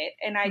located,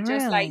 and I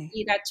just like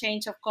did a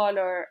change of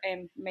color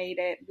and made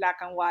it black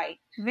and white.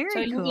 Very so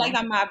it cool. looked like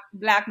a map,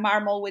 black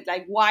marble with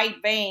like white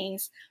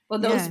veins,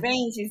 but those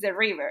veins is the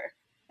river.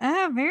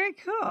 Oh, very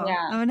cool.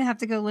 Yeah. I'm going to have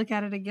to go look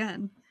at it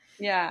again.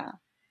 Yeah.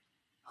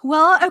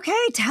 Well,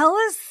 okay. Tell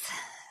us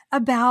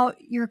about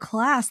your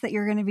class that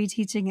you're going to be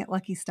teaching at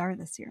Lucky Star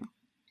this year.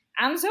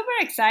 I'm super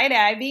excited.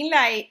 I've been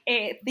like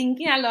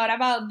thinking a lot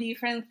about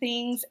different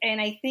things.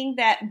 And I think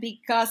that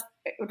because,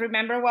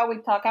 remember what we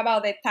talked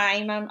about, the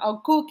time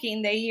of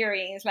cooking the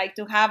earrings, like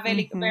to have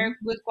very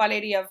good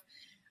quality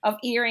of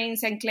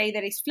earrings and clay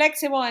that is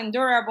flexible and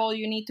durable,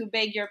 you need to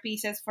bake your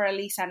pieces for at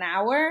least an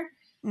hour.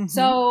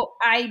 So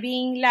I've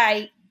been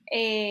like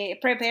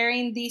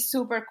preparing this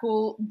super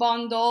cool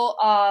bundle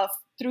of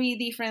 3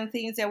 different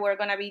things that we're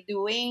going to be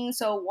doing.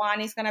 So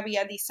one is going to be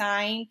a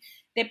design.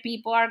 The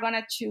people are going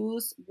to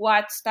choose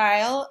what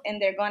style,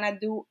 and they're going to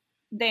do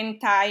the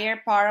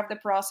entire part of the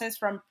process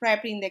from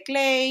prepping the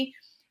clay,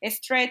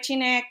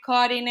 stretching it,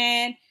 cutting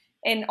it,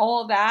 and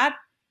all that.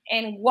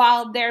 And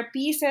while their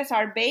pieces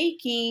are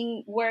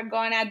baking, we're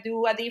going to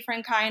do a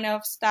different kind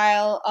of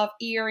style of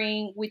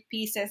earring with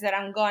pieces that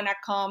I'm going to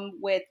come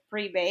with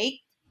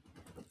pre-baked.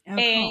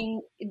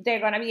 And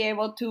they're going to be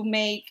able to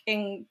make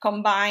and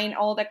combine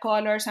all the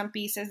colors and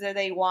pieces that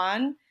they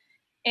want.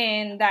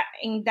 And that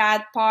in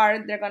that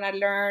part, they're going to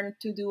learn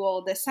to do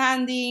all the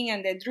sanding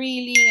and the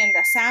drilling and the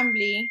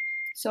assembly.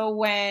 So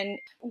when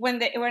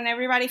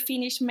everybody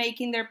finished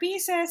making their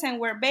pieces and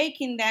we're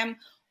baking them,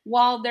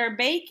 while they're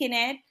baking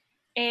it,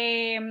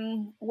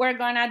 we're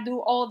gonna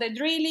do all the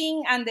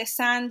drilling and the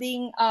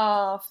sanding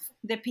of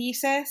the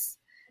pieces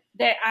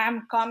that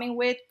I'm coming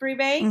with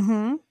pre-baked,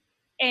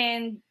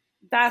 and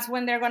that's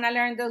when they're gonna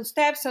learn those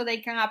steps so they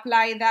can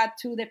apply that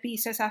to the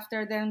pieces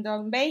after they're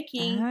done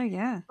baking. Oh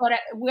yeah! But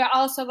we're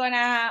also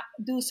gonna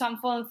do some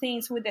fun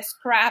things with the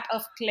scrap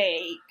of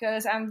clay,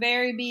 because I'm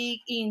very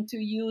big into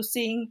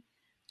using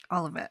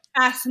all of it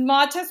as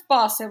much as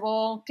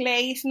possible.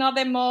 Clay is not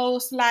the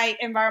most like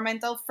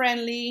environmental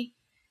friendly.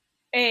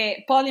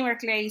 Polymer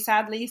clay,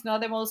 sadly, is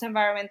not the most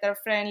environmental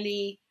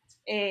friendly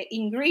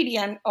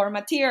ingredient or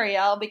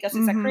material because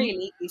it's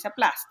acrylic, it's a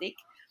plastic.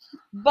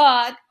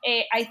 But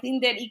I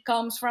think that it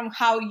comes from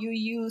how you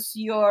use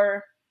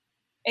your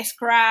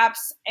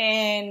scraps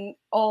and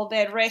all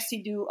the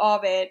residue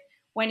of it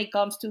when it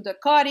comes to the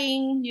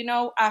cutting, you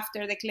know,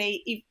 after the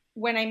clay.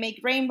 When I make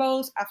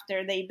rainbows,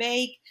 after they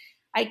bake,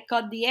 I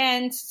cut the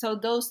ends. So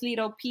those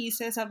little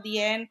pieces of the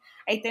end,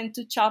 I tend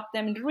to chop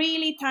them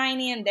really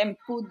tiny and then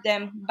put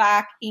them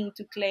back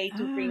into clay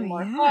to bring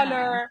more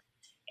color.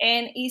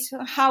 And it's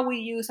how we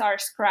use our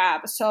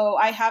scrap. So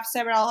I have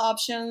several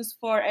options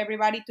for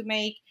everybody to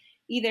make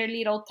either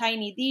little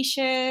tiny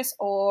dishes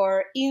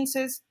or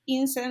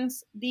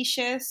incense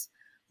dishes,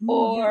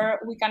 or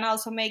we can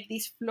also make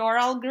this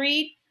floral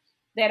grid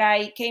that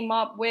I came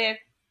up with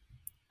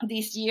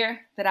this year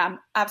that I'm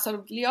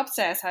absolutely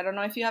obsessed. I don't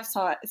know if you have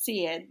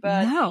see it,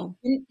 but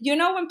you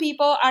know when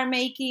people are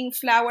making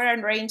flower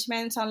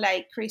arrangements on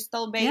like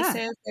crystal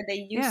bases that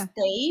they use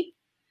tape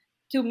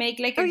to make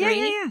like a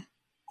grid.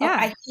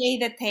 I hate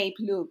the tape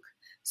look.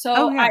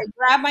 So I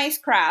grab my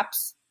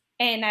scraps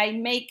and I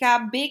make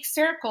a big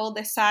circle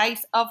the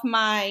size of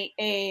my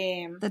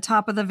the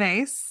top of the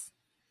vase.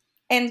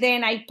 And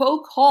then I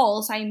poke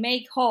holes, I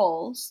make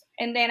holes,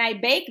 and then I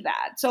bake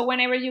that. So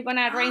whenever you're going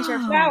to arrange your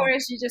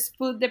flowers, you just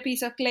put the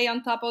piece of clay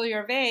on top of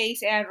your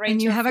vase and arrange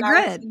and you your have flowers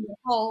a grid. in the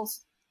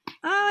holes.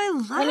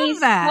 Oh, I love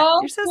that.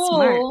 You're so cool.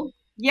 Smart.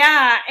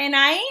 Yeah, and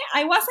I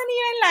wasn't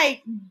even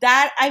like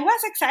that. I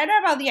was excited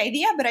about the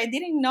idea, but I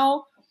didn't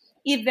know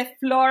if the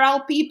floral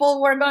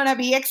people were going to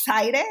be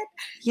excited.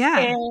 Yeah.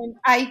 And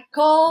I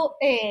called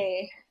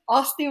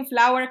Austin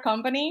Flower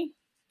Company.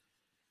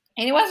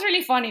 And it was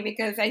really funny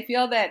because I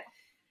feel that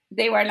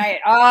they were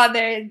like, oh,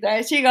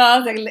 there she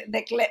goes,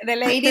 the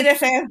lady that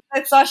says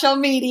that social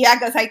media,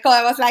 because I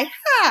was like,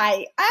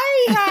 hi,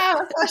 I have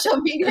a social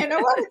media and I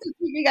wanted to see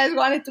if you guys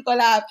wanted to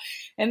collab.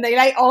 And they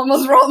like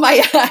almost rolled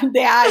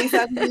the eyes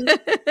at me.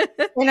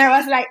 And I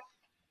was like,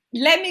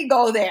 let me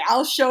go there.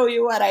 I'll show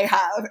you what I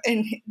have.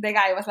 And the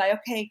guy was like,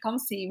 okay, come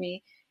see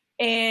me.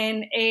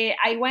 And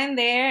I went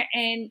there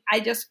and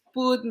I just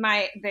put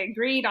the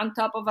grid on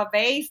top of a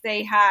vase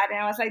they had. And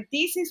I was like,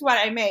 this is what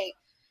I made.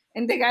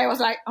 And the guy was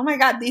like, oh my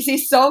God, this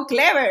is so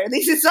clever.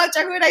 This is such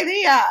a good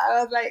idea.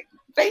 I was like,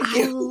 thank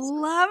you. I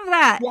love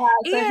that.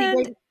 Yeah,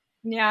 so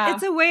Yeah.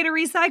 It's a way to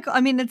recycle.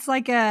 I mean, it's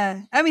like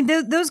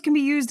those can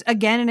be used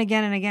again and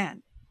again and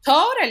again.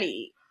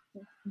 Totally.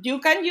 You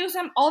can use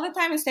them all the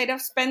time instead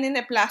of spending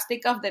the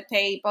plastic of the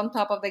tape on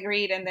top of the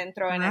grid and then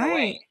throwing it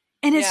away.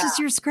 And it's just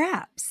your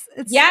scraps.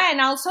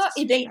 And also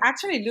they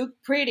actually look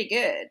pretty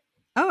good.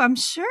 Oh, I'm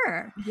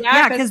sure.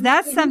 Yeah, because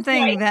that's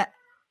something that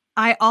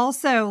I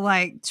also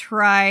like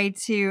try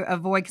to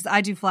avoid because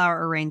I do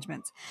flower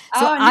arrangements.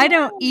 So I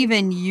don't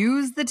even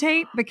use the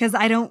tape because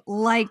I don't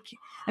like,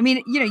 I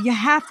mean, you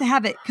have to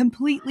have it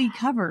completely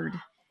covered.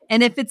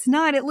 And if it's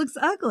not, it looks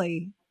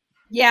ugly.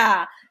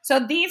 Yeah. So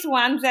these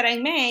ones that I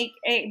make,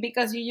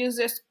 because you use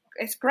this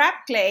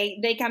scrap clay,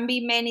 they can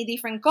be many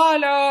different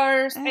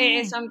colors.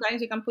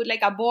 Sometimes you can put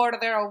like a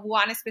border of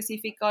one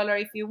specific color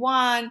if you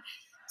want.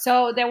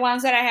 So the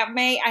ones that I have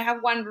made, I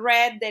have one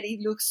red that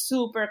it looks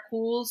super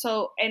cool.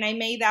 So, and I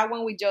made that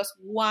one with just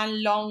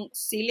one long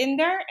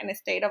cylinder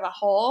instead of a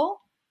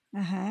hole.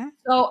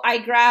 So I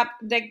grab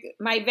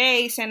my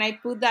vase and I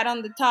put that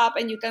on the top,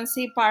 and you can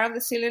see part of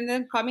the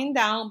cylinder coming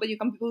down, but you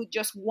can put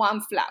just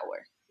one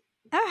flower.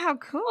 Oh, how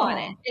cool. On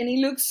it. And it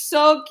looks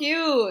so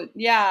cute.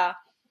 Yeah.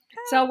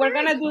 So we're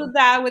going to do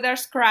that with our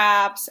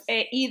scraps.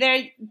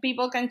 Either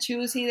people can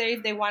choose either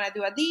if they want to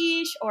do a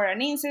dish or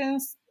an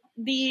incense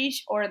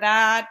dish or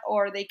that,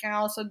 or they can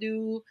also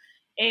do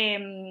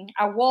a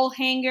wall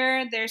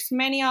hanger. There's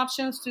many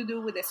options to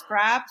do with the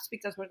scraps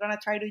because we're going to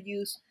try to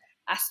use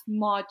as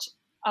much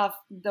of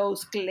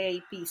those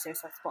clay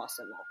pieces as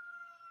possible.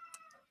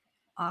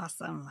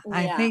 Awesome. Yeah.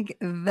 I think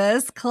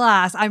this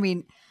class, I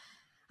mean,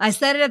 I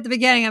said it at the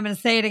beginning. I'm going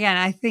to say it again.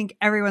 I think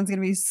everyone's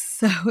going to be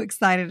so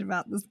excited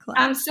about this class.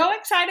 I'm so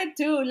excited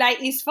too. Like,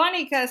 it's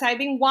funny because I've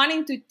been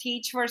wanting to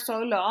teach for so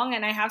long,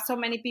 and I have so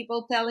many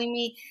people telling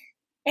me,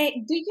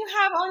 hey, do you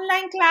have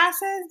online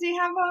classes? Do you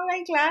have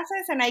online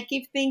classes? And I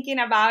keep thinking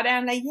about it.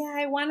 I'm like, yeah,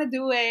 I want to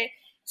do it.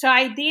 So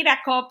I did a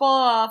couple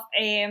of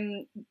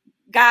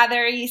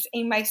gatherings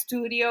in my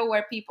studio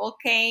where people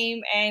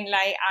came and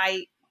like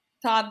I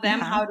taught them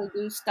how to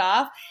do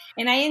stuff.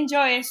 And I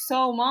enjoy it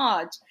so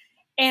much.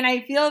 And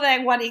I feel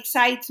that what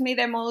excites me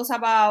the most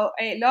about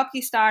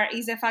Lucky Star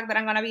is the fact that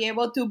I'm going to be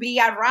able to be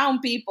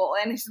around people.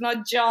 And it's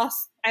not just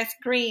a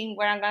screen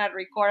where I'm going to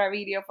record a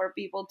video for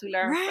people to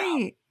learn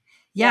from.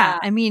 Yeah.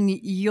 I mean,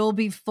 you'll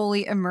be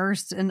fully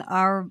immersed in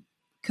our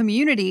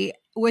community,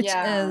 which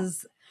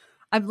is,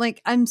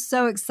 I'm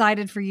so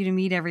excited for you to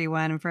meet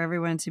everyone and for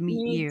everyone to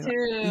meet you.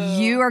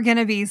 Too. You are going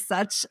to be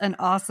such an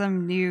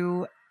awesome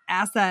new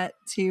asset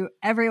to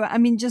everyone. I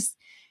mean,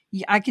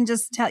 I can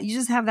just tell you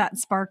just have that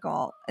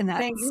sparkle and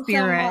that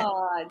spirit.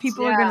 So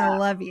people are going to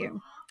love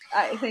you.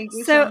 Thank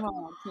you so much,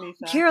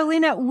 Lisa.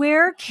 Carolina,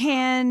 where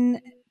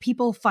can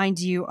people find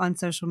you on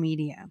social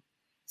media?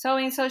 So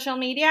in social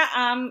media,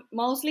 I'm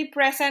mostly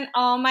present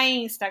on my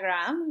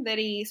Instagram. That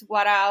is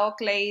Warao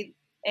Clay,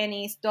 and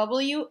it's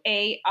WARAO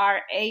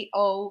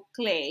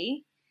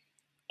Clay.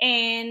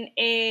 And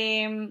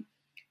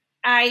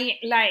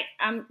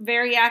I'm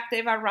very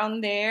active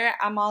around there.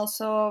 I'm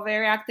also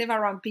very active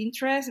around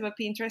Pinterest, but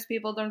Pinterest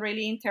people don't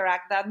really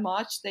interact that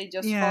much. They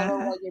just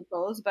follow what you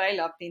post, but I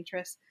love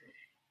Pinterest.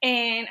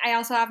 And I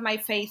also have my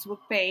Facebook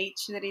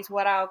page that is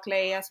Warao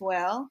Clay as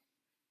well.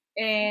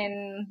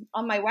 And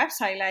on my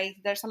website, like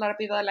there's a lot of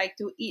people that like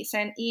to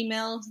send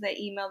emails. The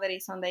email that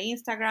is on the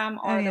Instagram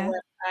or the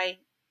website,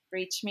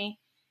 reach me.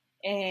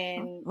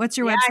 And what's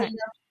your website?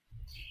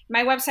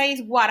 My website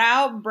is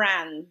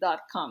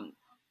waraobrand.com.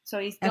 So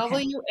it's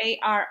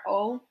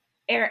WARAO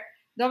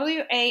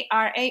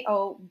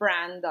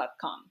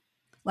brand.com.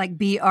 Like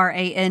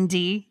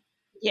BRAND?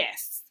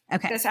 Yes.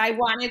 Okay. Because I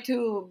wanted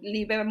to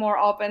leave it more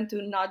open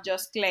to not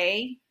just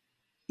clay.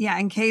 Yeah,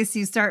 in case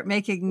you start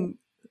making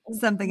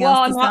something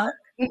else to sell.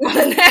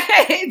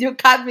 You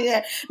cut me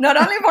there. Not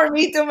only for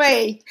me to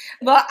make,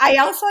 but I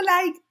also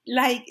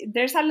like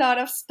there's a lot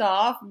of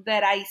stuff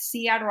that I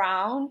see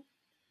around.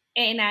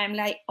 And I'm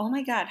like, oh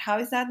my God, how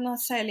is that not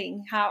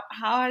selling? How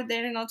are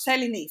they not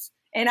selling this?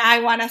 And I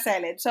want to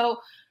sell it.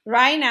 So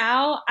right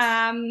now,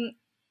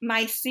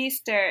 my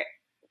sister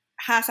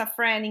has a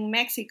friend in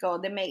Mexico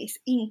that makes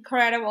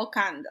incredible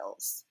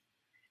candles.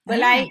 But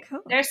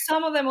cool. There's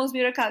some of the most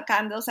beautiful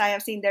candles I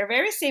have seen. They're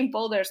very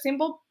simple. They're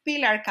simple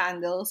pillar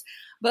candles,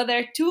 but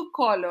they're 2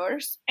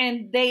 colors.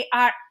 And they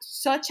are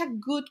such a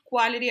good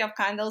quality of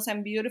candles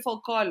and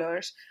beautiful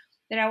colors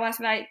that I was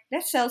like,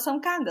 let's sell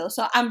some candles.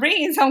 So I'm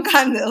bringing some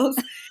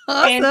candles.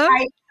 Awesome. And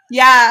I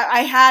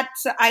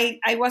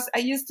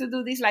used to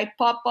do this like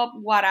pop-up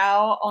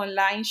Warao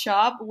online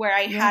shop where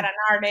I had an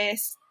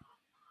artist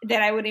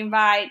that I would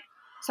invite.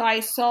 So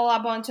I sold a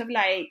bunch of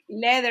like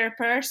leather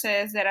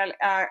purses that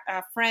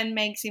a friend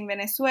makes in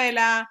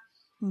Venezuela.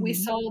 Mm-hmm. We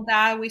sold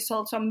that. We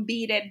sold some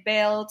beaded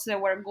belts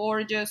that were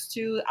gorgeous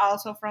too,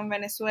 also from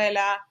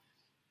Venezuela.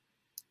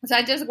 So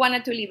I just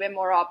wanted to leave it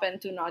more open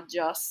to not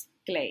just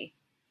clay.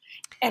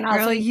 And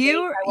also, I'm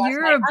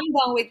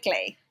done with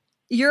clay.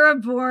 You're a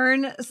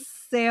born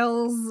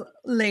sales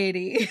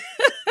lady.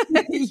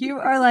 You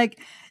are like,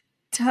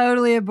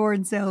 totally a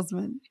born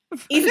salesman.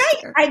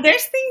 It's like,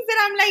 there's things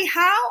that I'm like,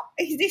 how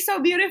is this so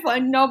beautiful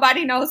and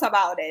nobody knows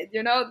about it?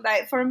 You know,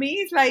 like for me,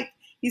 it's like,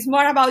 it's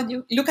more about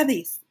you. Look at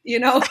this, you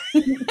know,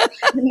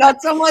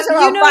 not so much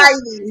about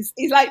buying this.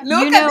 It's like,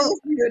 look at this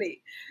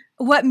beauty.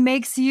 What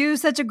makes you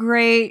such a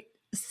great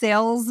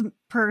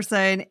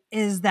salesperson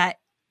is that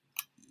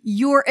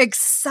your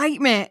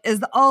excitement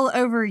is all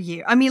over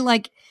you. I mean,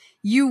 like,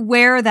 you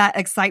wear that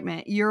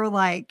excitement. You're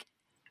like,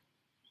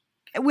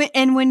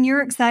 when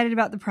you're excited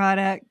about the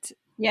product,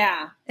 it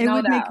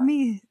would make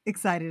me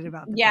excited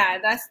about the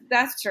product.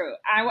 That's true.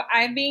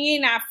 I've been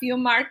in a few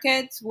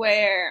markets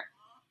where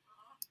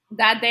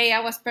that day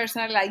I was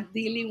personally like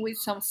dealing with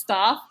some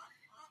stuff,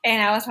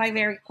 and I was like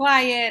very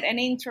quiet and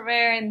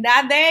introvert, and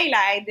that day like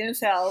I didn't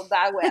sell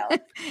that well.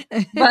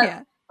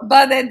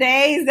 But the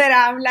days that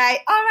I'm like,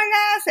 oh my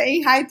God,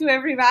 saying hi to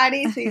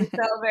everybody, things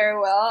sell very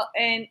well.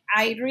 And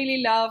I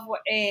really love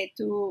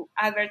to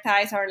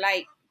advertise or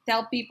like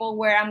tell people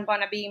where I'm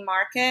going to be in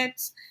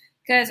markets,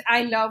 because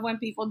I love when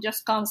people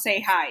just come say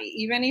hi.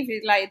 Even if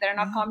it's like they're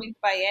not coming to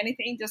buy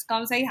anything, just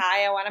come say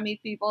hi. I want to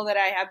meet people that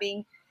I have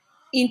been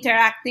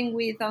interacting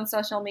with on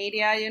social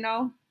media, you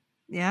know?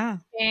 Yeah.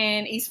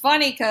 And it's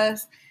funny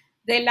because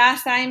the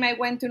last time I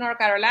went to North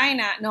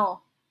Carolina,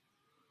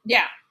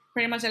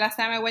 pretty much the last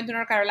time I went to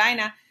North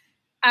Carolina,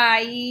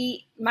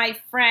 my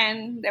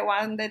friend, the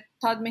one that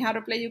taught me how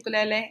to play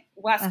ukulele,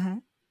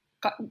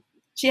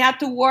 she had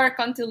to work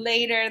until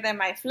later than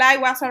my flight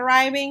was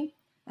arriving.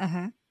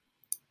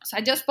 So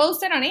I just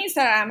posted on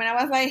Instagram and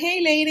I was like,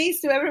 hey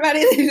ladies, to everybody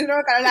that is in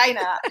North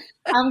Carolina,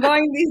 I'm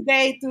going this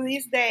day to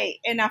this day.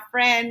 And a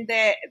friend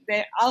that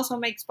also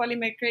makes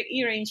polymetric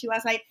earrings, she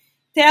was like,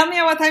 tell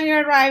me what time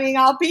you're arriving.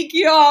 I'll pick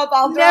you up.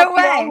 I'll drop you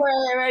off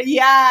wherever.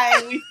 Yeah,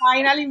 and we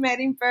finally met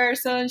in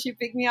person. She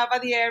picked me up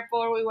at the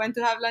airport. We went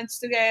to have lunch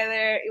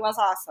together. It was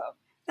awesome.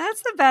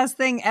 That's the best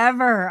thing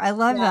ever. I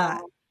love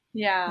that.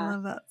 Yeah. I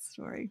love that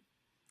story.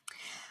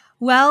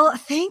 Well,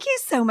 thank you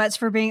so much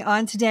for being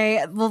on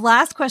today. The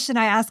last question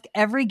I ask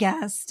every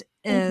guest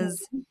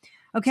is,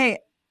 okay,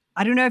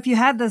 I don't know if you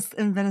had this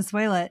in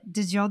Venezuela.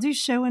 Did y'all do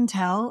show and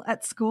tell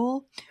at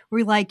school?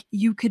 Where like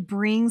you could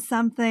bring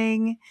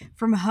something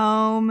from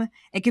home.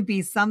 It could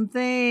be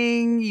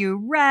something you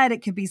read.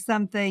 It could be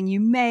something you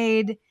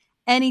made,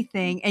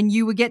 anything. And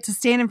you would get to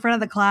stand in front of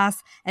the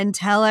class and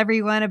tell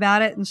everyone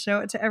about it and show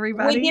it to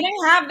everybody. We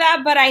didn't have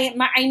that, but I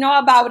know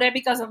about it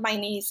because of my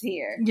niece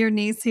here. Your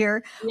niece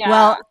here? Yeah.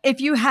 Well,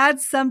 if you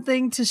had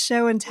something to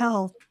show and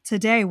tell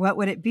today, what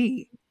would it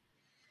be?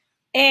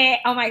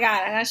 Oh my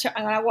God,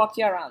 I'm gonna walk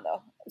you around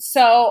though.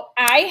 So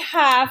I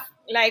have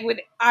like with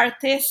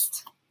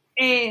artists,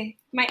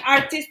 my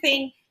artist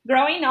thing.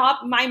 Growing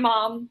up, my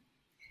mom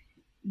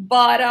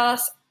bought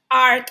us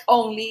art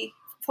only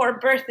for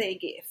birthday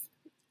gift.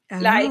 Oh.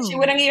 Like she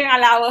wouldn't even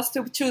allow us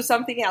to choose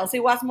something else.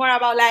 It was more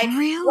about like,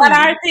 what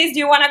artist do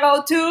you want to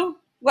go to?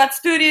 What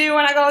studio you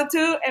want to go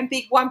to? And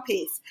pick one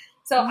piece.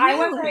 So I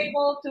was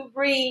able to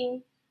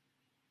bring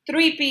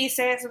 3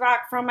 pieces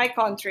back from my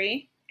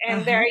country.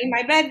 And they're in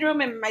my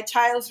bedroom and my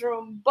child's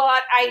room,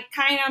 but I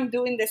kind of am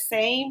doing the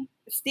same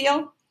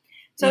still.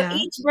 So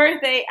each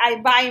birthday, I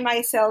buy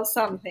myself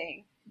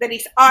something that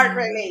is art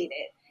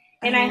related.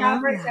 And I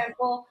have, for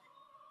example,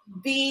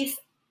 this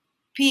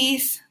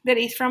piece that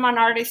is from an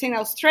artist in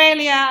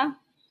Australia.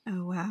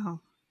 Oh, wow.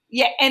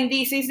 Yeah, and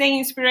this is the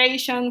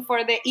inspiration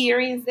for the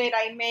earrings that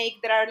I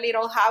make that are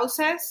little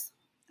houses.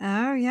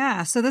 Oh,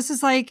 yeah. So this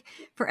is like,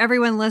 for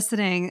everyone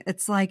listening,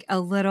 it's like a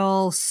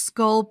little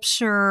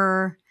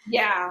sculpture.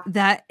 Yeah.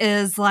 That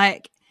is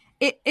like,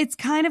 it's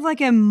kind of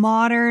like a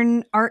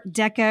modern Art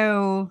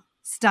Deco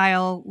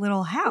style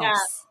little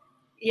house.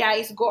 Yeah,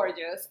 it's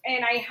gorgeous.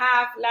 And I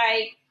have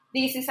like,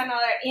 this is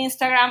another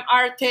Instagram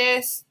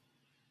artist.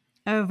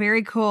 Oh,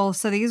 very cool.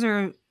 So these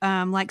are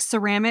like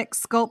ceramic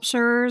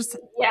sculptures.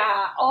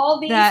 Yeah,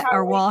 all these that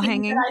are wall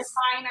hangings that I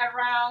find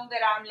around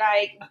that I'm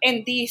like,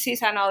 and this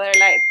is another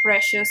like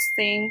precious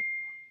thing.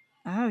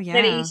 Oh yeah,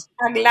 there is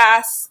a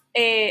glass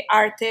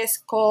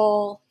artist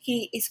called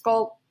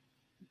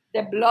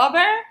The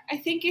Blobber, I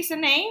think is the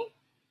name.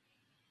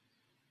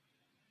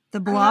 The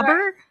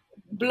Blobber?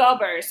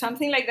 Blobber,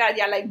 something like that.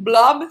 Yeah, like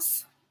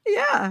blobs.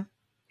 Yeah.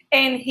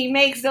 And he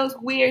makes those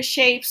weird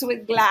shapes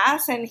with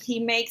glass, and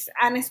he makes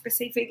a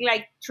specific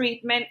like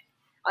treatment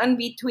on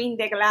between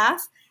the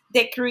glass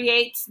that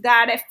creates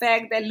that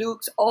effect that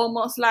looks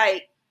almost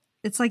like,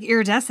 it's like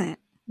iridescent.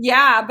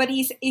 Yeah, but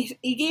he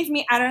gives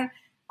me, I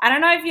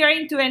don't know if you're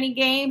into any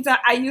games.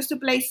 I used to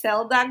play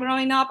Zelda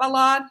growing up a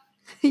lot.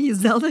 You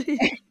Zelda?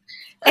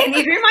 And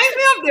it reminds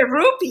me of the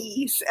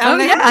rupees. Oh,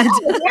 yeah. I have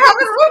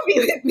a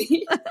rupee with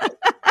me.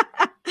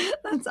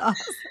 That's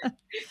awesome.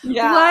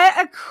 Yeah.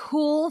 What a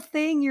cool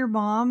thing your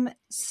mom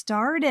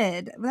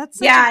started. That's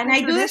such a cool and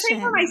I do the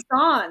same for my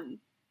son.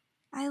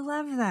 I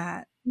love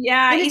that.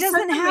 Yeah. And it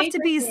doesn't have to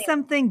be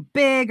something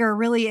big or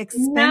really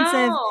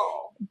expensive,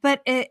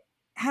 but it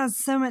has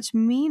so much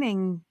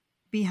meaning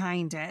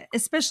behind it,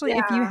 especially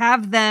if you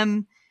have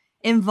them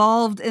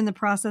involved in the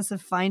process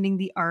of finding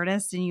the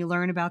artist and you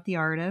learn about the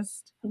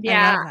artist.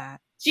 Yeah. I love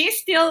that. she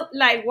still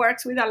like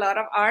works with a lot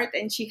of art,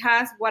 and she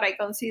has what I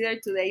consider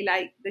today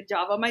like the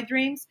job of my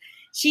dreams.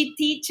 She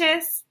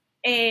teaches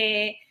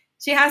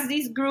she has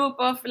this group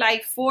of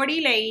like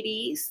 40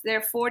 ladies,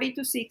 they're 40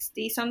 to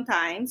 60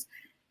 sometimes,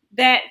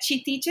 that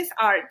she teaches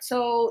art.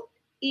 So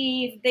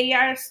if they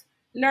are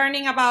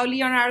learning about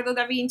Leonardo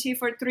da Vinci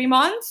for 3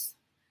 months,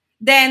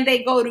 then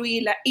they go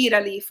to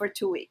Italy for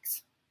 2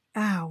 weeks.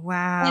 Oh,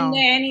 wow. And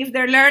then if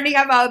they're learning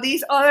about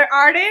these other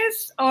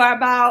artists or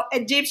about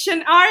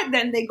Egyptian art,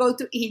 then they go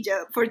to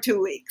Egypt for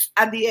 2 weeks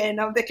at the end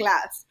of the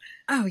class.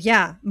 Oh,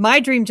 yeah. My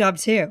dream job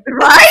too.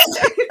 Right?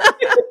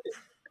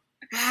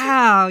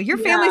 Wow. Your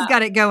family's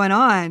got it going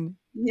on.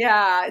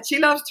 Yeah. She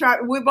loves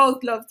travel. We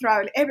both love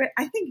traveling.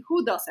 I think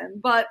who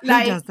doesn't? But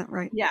like, who doesn't,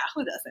 right? Yeah,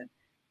 who doesn't?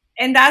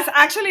 And that's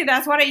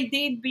what I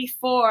did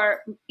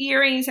before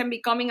Earrings and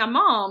becoming a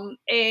mom.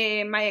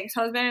 My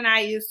ex-husband and I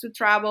used to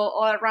travel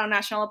all around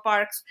national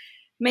parks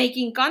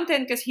making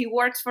content because he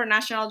works for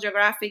National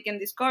Geographic and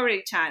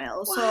Discovery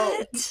Channel.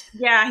 What? So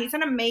yeah, he's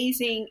an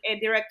amazing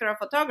director of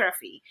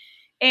photography.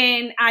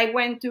 And I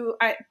went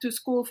to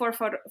school for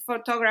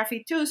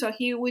photography too. So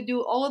he would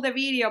do all the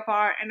video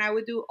part and I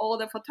would do all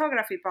the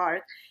photography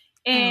part.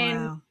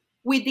 And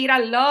we did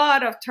a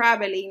lot of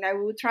traveling. I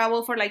would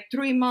travel for like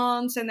 3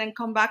 months and then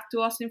come back to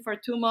Austin for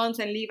 2 months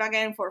and leave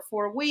again for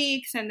 4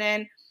 weeks. And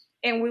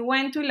we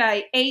went to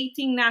like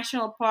 18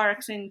 national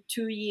parks in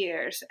 2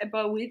 years.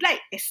 But we like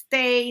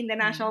stay in the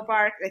national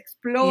park,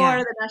 explore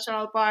the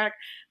national park,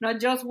 not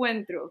just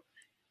went through.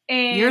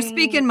 And you're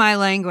speaking my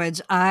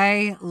language.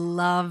 I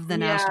love the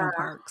national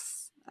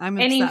parks. I'm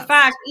obsessed. And in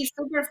fact, it's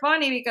super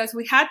funny because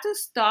we had to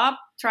stop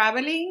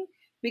traveling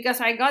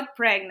because I got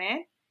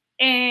pregnant.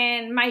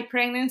 And my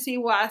pregnancy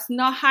was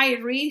not high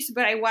risk,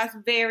 but I was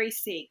very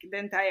sick the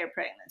entire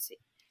pregnancy.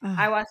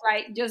 I was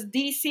like just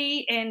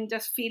dizzy and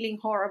just feeling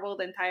horrible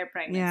the entire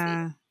pregnancy.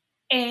 Yeah.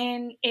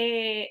 And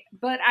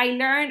but I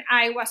learned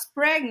I was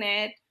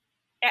pregnant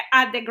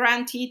at the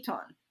Grand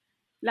Teton.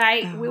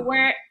 Like we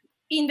were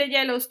in the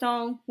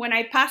Yellowstone when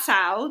I passed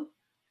out,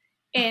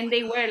 and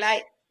they were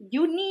like,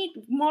 "You need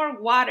more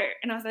water,"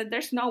 and I was like,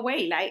 "There's no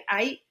way! Like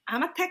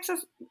I'm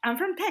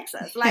from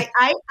Texas. Like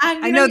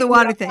I know the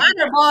water thing.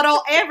 Water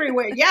bottle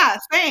everywhere. Yeah,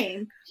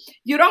 same.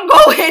 You don't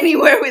go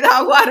anywhere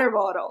without water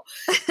bottle.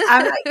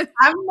 I'm like,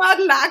 I'm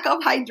not lack of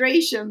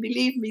hydration.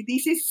 Believe me,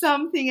 this is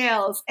something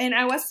else. And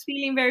I was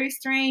feeling very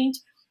strange,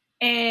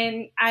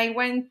 and I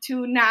went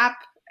to nap.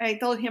 I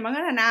told him I'm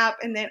gonna nap,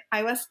 and then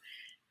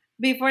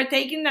before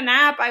taking the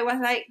nap, I was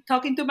like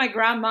talking to my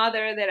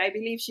grandmother that I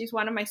believe she's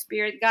one of my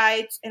spirit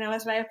guides. And I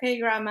was like, okay,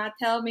 grandma,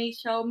 tell me,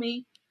 show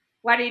me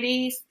what it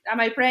is. Am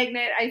I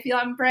pregnant? I feel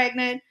I'm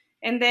pregnant.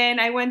 And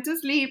then I went to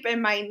sleep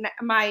and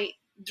my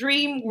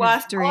dream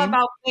was all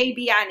about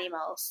baby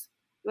animals.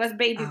 It was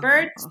baby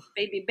birds,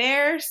 baby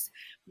bears,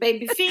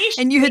 baby fish.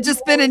 And you had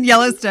just been in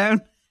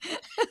Yellowstone.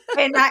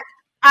 And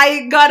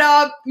I got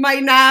up my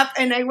nap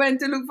and I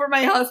went to look for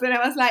my husband.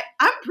 I was like,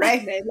 I'm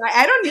pregnant. Like,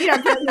 I don't need a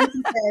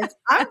pregnancy test.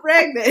 I'm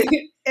pregnant.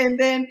 And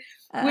then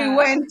we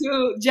went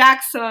to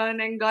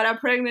Jackson and got a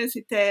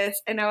pregnancy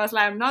test. And I was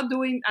like, I'm not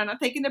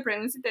taking the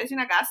pregnancy test in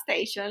a gas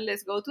station.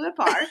 Let's go to the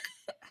park.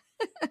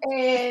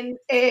 And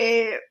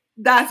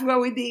that's what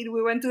we did.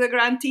 We went to the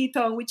Grand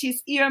Teton, which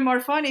is even more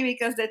funny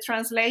because the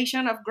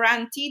translation of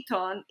Grand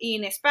Teton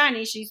in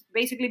Spanish is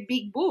basically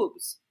big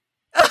boobs.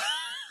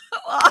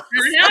 I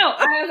know.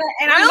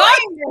 And I'm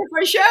going there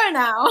for sure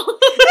now.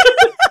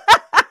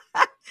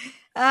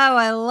 Oh,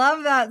 I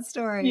love that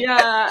story.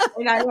 Yeah.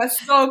 And I was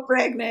so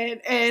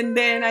pregnant. And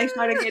then I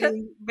started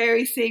getting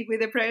very sick with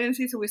the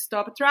pregnancy. So we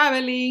stopped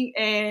traveling.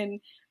 And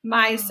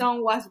my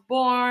son was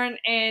born.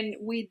 And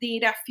we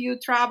did a few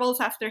travels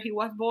after he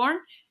was born.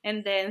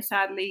 And then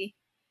sadly,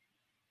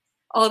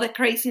 all the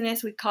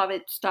craziness with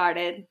COVID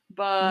started.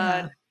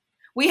 But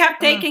we have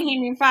taken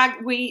him. In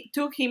fact, we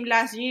took him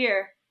last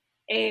year.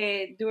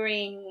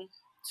 During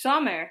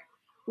summer,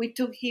 we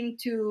took him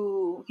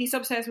he's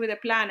obsessed with the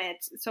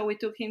planets, so we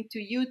took him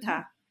to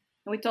Utah,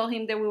 and we told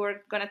him that we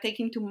were going to take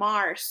him to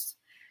Mars,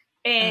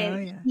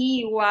 and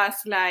he was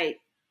like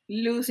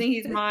losing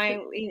his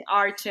mind in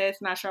Arches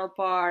National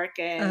Park,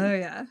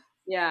 and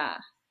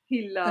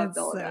he loved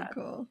all that.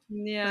 Cool.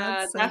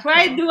 Yeah, that's why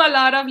I do a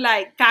lot of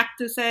like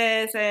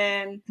cactuses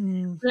and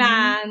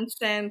plants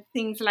and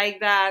things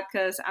like that,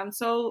 because I'm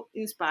so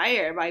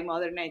inspired by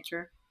Mother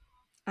Nature.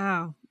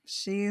 Oh,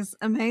 she's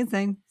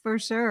amazing for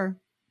sure.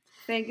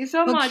 Thank you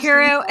so much,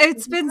 Caro.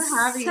 It's been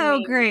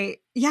so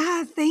great.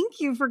 Yeah, thank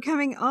you for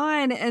coming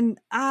on, and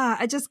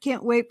I just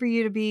can't wait for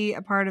you to be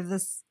a part of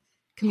this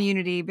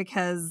community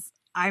because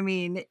I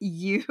mean,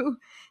 you're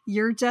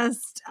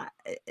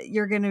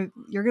gonna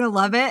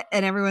love it,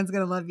 and everyone's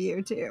gonna love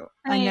you too.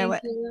 I know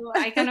it.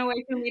 I cannot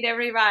wait to meet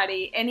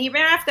everybody, and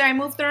even after I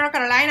move to North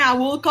Carolina, I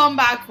will come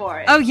back for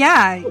it. Oh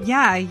yeah,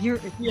 you're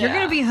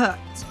gonna be hooked.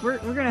 We're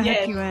gonna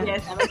hook you in.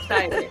 Yes, I'm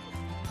excited.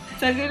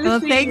 So good to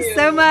see thanks you.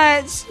 so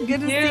much.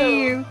 Good to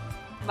see you.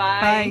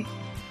 Bye.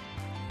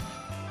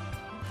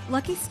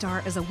 Lucky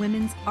Star is a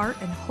women's art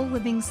and whole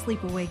living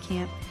sleepaway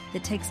camp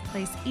that takes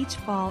place each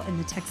fall in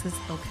the Texas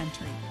Hill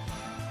Country.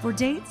 For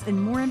dates and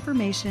more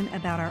information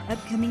about our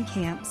upcoming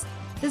camps,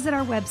 visit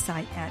our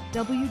website at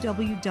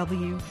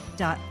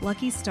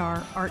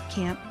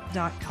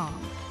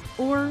www.luckystarartcamp.com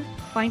or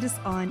find us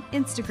on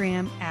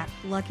Instagram at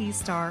Lucky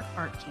Star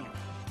Art Camp.